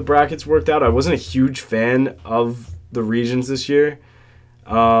of how the brackets worked out. I wasn't a huge fan of the regions this year,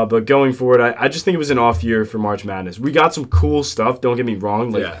 but going forward, I just think it was an off year for March Madness. We got some cool stuff. Don't get me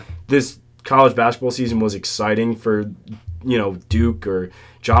wrong. Like this college basketball season was exciting for, Duke or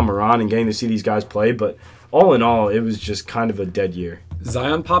John Moran and getting to see these guys play. But all in all, it was just kind of a dead year.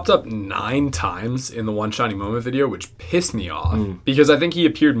 Zion popped up 9 times in the One Shining Moment video, which pissed me off because I think he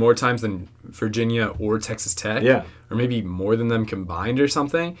appeared more times than Virginia or Texas Tech. Yeah. Or maybe more than them combined or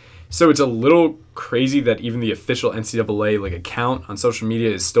something. So it's a little crazy that even the official NCAA account on social media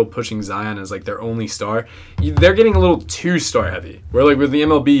is still pushing Zion as their only star. They're getting a little too star heavy. Where with the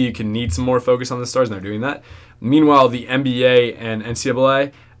MLB, you can need some more focus on the stars, and they're doing that. Meanwhile, the NBA and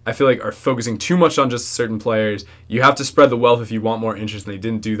NCAA, I feel are focusing too much on just certain players. You have to spread the wealth if you want more interest, and they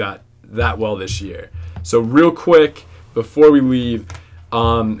didn't do that well this year. So real quick, before we leave,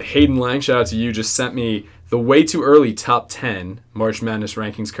 Hayden Lang, shout out to you, just sent me the way too early top 10 March Madness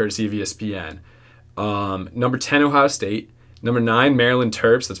rankings courtesy of ESPN. Number 10, Ohio State. Number 9, Maryland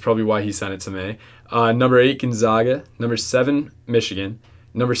Terps. That's probably why he sent it to me. Number 8, Gonzaga. Number 7, Michigan.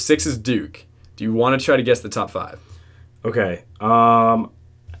 Number 6 is Duke. Do you want to try to guess the top 5? Okay.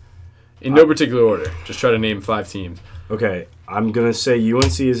 In no particular order. Just try to name 5 teams. Okay. I'm going to say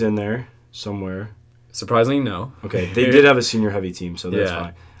UNC is in there somewhere. Surprisingly, no. Okay. They did have a senior-heavy team, so that's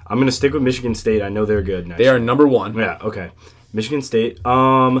fine. I'm going to stick with Michigan State. I know they're good next They are number 1. Yeah, okay. Michigan State.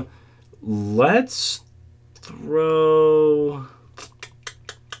 Let's throw...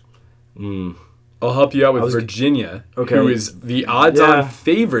 I'll help you out with Virginia, who is the odds-on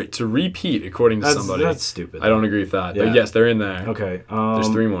favorite to repeat, according to somebody. That's stupid. I don't agree with that. Yeah. But yes, they're in there. Okay. There's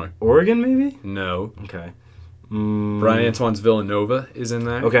 3 more. Oregon, maybe? No. Okay. Brian Antoine's Villanova is in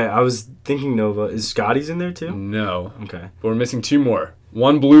there. Okay, I was thinking Nova. Is Scotty's in there too? No. Okay. But we're missing 2 more.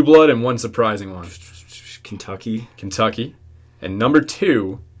 1 blue blood and 1 surprising one. Kentucky. And number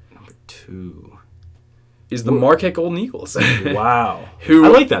 2 is the Marquette Golden Eagles. Wow. Who I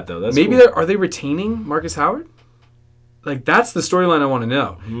like that though. That's maybe cool. Are they retaining Marcus Howard? That's the storyline I want to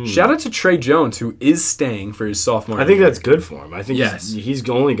know. Shout out to Trey Jones, who is staying for his sophomore year. I think that's good for him. I think he's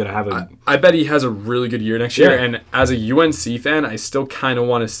only going to have a... I bet he has a really good year next year. And as a UNC fan, I still kind of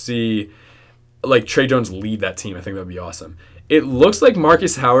want to see Trey Jones lead that team. I think that would be awesome. It looks like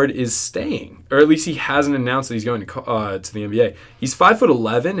Marcus Howard is staying, or at least he hasn't announced that he's going to the NBA. He's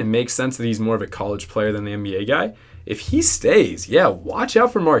 5'11", and makes sense that he's more of a college player than the NBA guy. If he stays, watch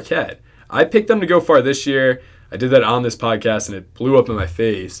out for Marquette. I picked them to go far this year. I did that on this podcast, and it blew up in my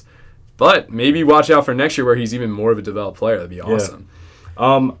face. But maybe watch out for next year where he's even more of a developed player. That'd be awesome.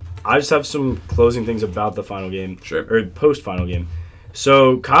 I just have some closing things about the final game. Sure. Or post-final game.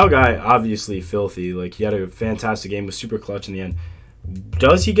 So, Kyle Guy, obviously filthy. He had a fantastic game, was super clutch in the end.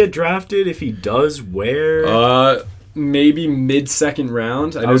 Does he get drafted? If he does, where? Maybe mid-second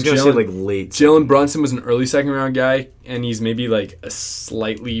round. I was going to say late. Jalen Brunson was an early second-round guy, and he's maybe a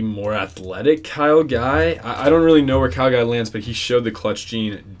slightly more athletic Kyle Guy. I don't really know where Kyle Guy lands, but he showed the clutch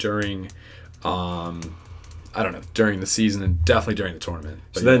gene during, during the season and definitely during the tournament.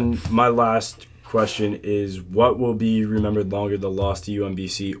 But then my last question is, what will be remembered longer, the loss to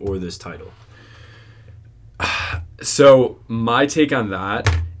UMBC or this title? So my take on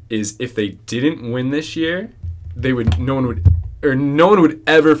that is, if they didn't win this year, no one would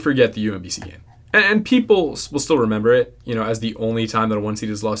ever forget the UMBC game, and people will still remember it, as the only time that a 1 seed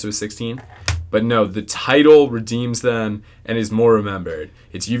has lost to a 16. But no, the title redeems them and is more remembered.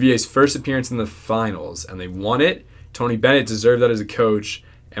 It's UVA's first appearance in the finals, and they won it. Tony Bennett deserved that as a coach,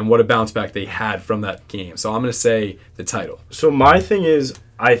 and what a bounce back they had from that game. So I'm going to say the title. So my thing is,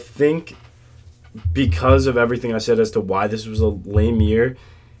 I think because of everything I said as to why this was a lame year,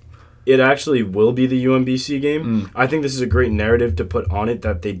 it actually will be the UMBC game. I think this is a great narrative to put on it,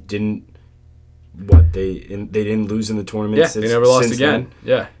 that they didn't lose in the tournament. Yeah, they never lost again. Then.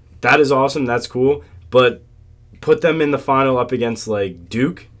 Yeah. That is awesome. That's cool. But put them in the final up against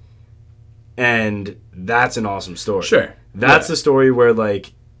Duke, and that's an awesome story. Sure. That's the story where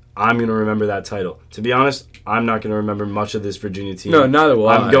I'm going to remember that title. To be honest, I'm not going to remember much of this Virginia team. No, neither will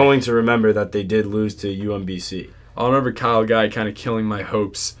I. I'm going to remember that they did lose to UMBC. I'll remember Kyle Guy kind of killing my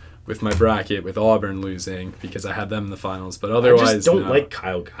hopes with my bracket, with Auburn losing, because I had them in the finals. But otherwise, I just don't like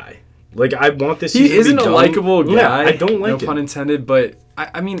Kyle Guy. I want this season to be He isn't a likable guy. Yeah, I don't like it. No pun intended, but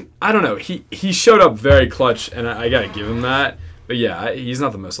I mean, I don't know. He showed up very clutch, and I got to give him that. But yeah, he's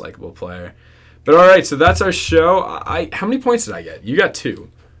not the most likable player. But all right, so that's our show. How many points did I get? You got 2.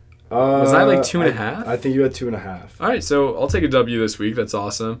 Was I like 2.5? I think you had 2.5. All right, so I'll take a W this week. That's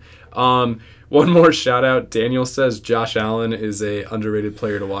awesome. One more shout out. Daniel says Josh Allen is a underrated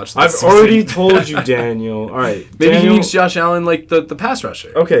player to watch. I've already told you, Daniel. All right, maybe Daniel, he means Josh Allen like the pass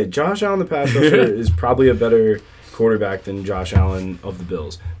rusher. Okay, Josh Allen, the pass rusher, is probably a better quarterback than Josh Allen of the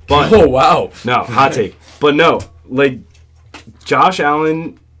Bills. But oh wow, no, hot take. But no, like Josh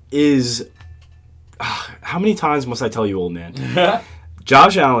Allen is. How many times must I tell you, old man?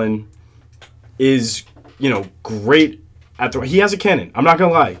 Josh Allen is, great at he has a cannon. I'm not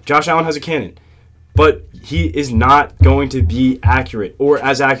gonna lie. Josh Allen has a cannon. But he is not going to be accurate or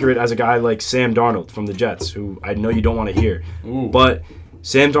as accurate as a guy like Sam Darnold from the Jets, who I know you don't want to hear. Ooh. But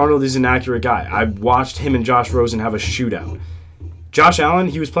Sam Darnold is an accurate guy. I watched him and Josh Rosen have a shootout. Josh Allen,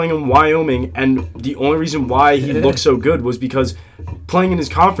 he was playing in Wyoming, and the only reason why he looked so good was because playing in his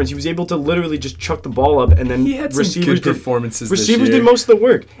conference, he was able to literally just chuck the ball up, and then he had some good performances. Receivers did most of the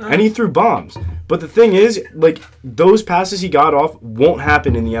work, and he threw bombs. But the thing is, like, those passes he got off won't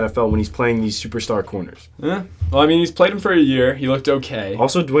happen in the NFL when he's playing these superstar corners. Yeah. Well, I mean, he's played him for a year. He looked okay.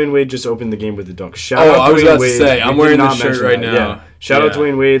 Also, Dwayne Wade just opened the game with a dunk. Shout out I was Dwayne about Wade. to say, I'm wearing the shirt right now. Yeah. Shout out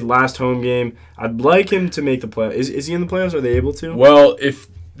Dwayne Wade, last home game. I'd like him to make the play. Is he in the playoffs? Are they able to? Well, if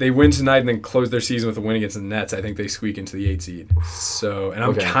they win tonight and then close their season with a win against the Nets, I think they squeak into the 8 seed. So, and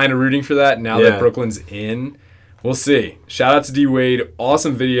I'm kind of rooting for that now that Brooklyn's in. We'll see. Shout out to D Wade.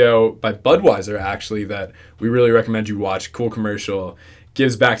 Awesome video by Budweiser, actually, that we really recommend you watch. Cool commercial.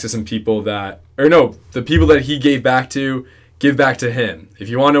 Gives back to some people the people that he gave back to, give back to him. If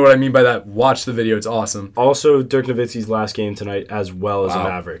you want to know what I mean by that, watch the video. It's awesome. Also, Dirk Nowitzki's last game tonight as well as the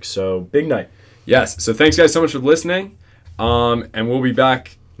Mavericks. So, big night. Yes. So, thanks, guys, so much for listening. And we'll be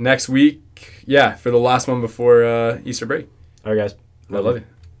back next week, for the last one before Easter break. All right, guys. I love you.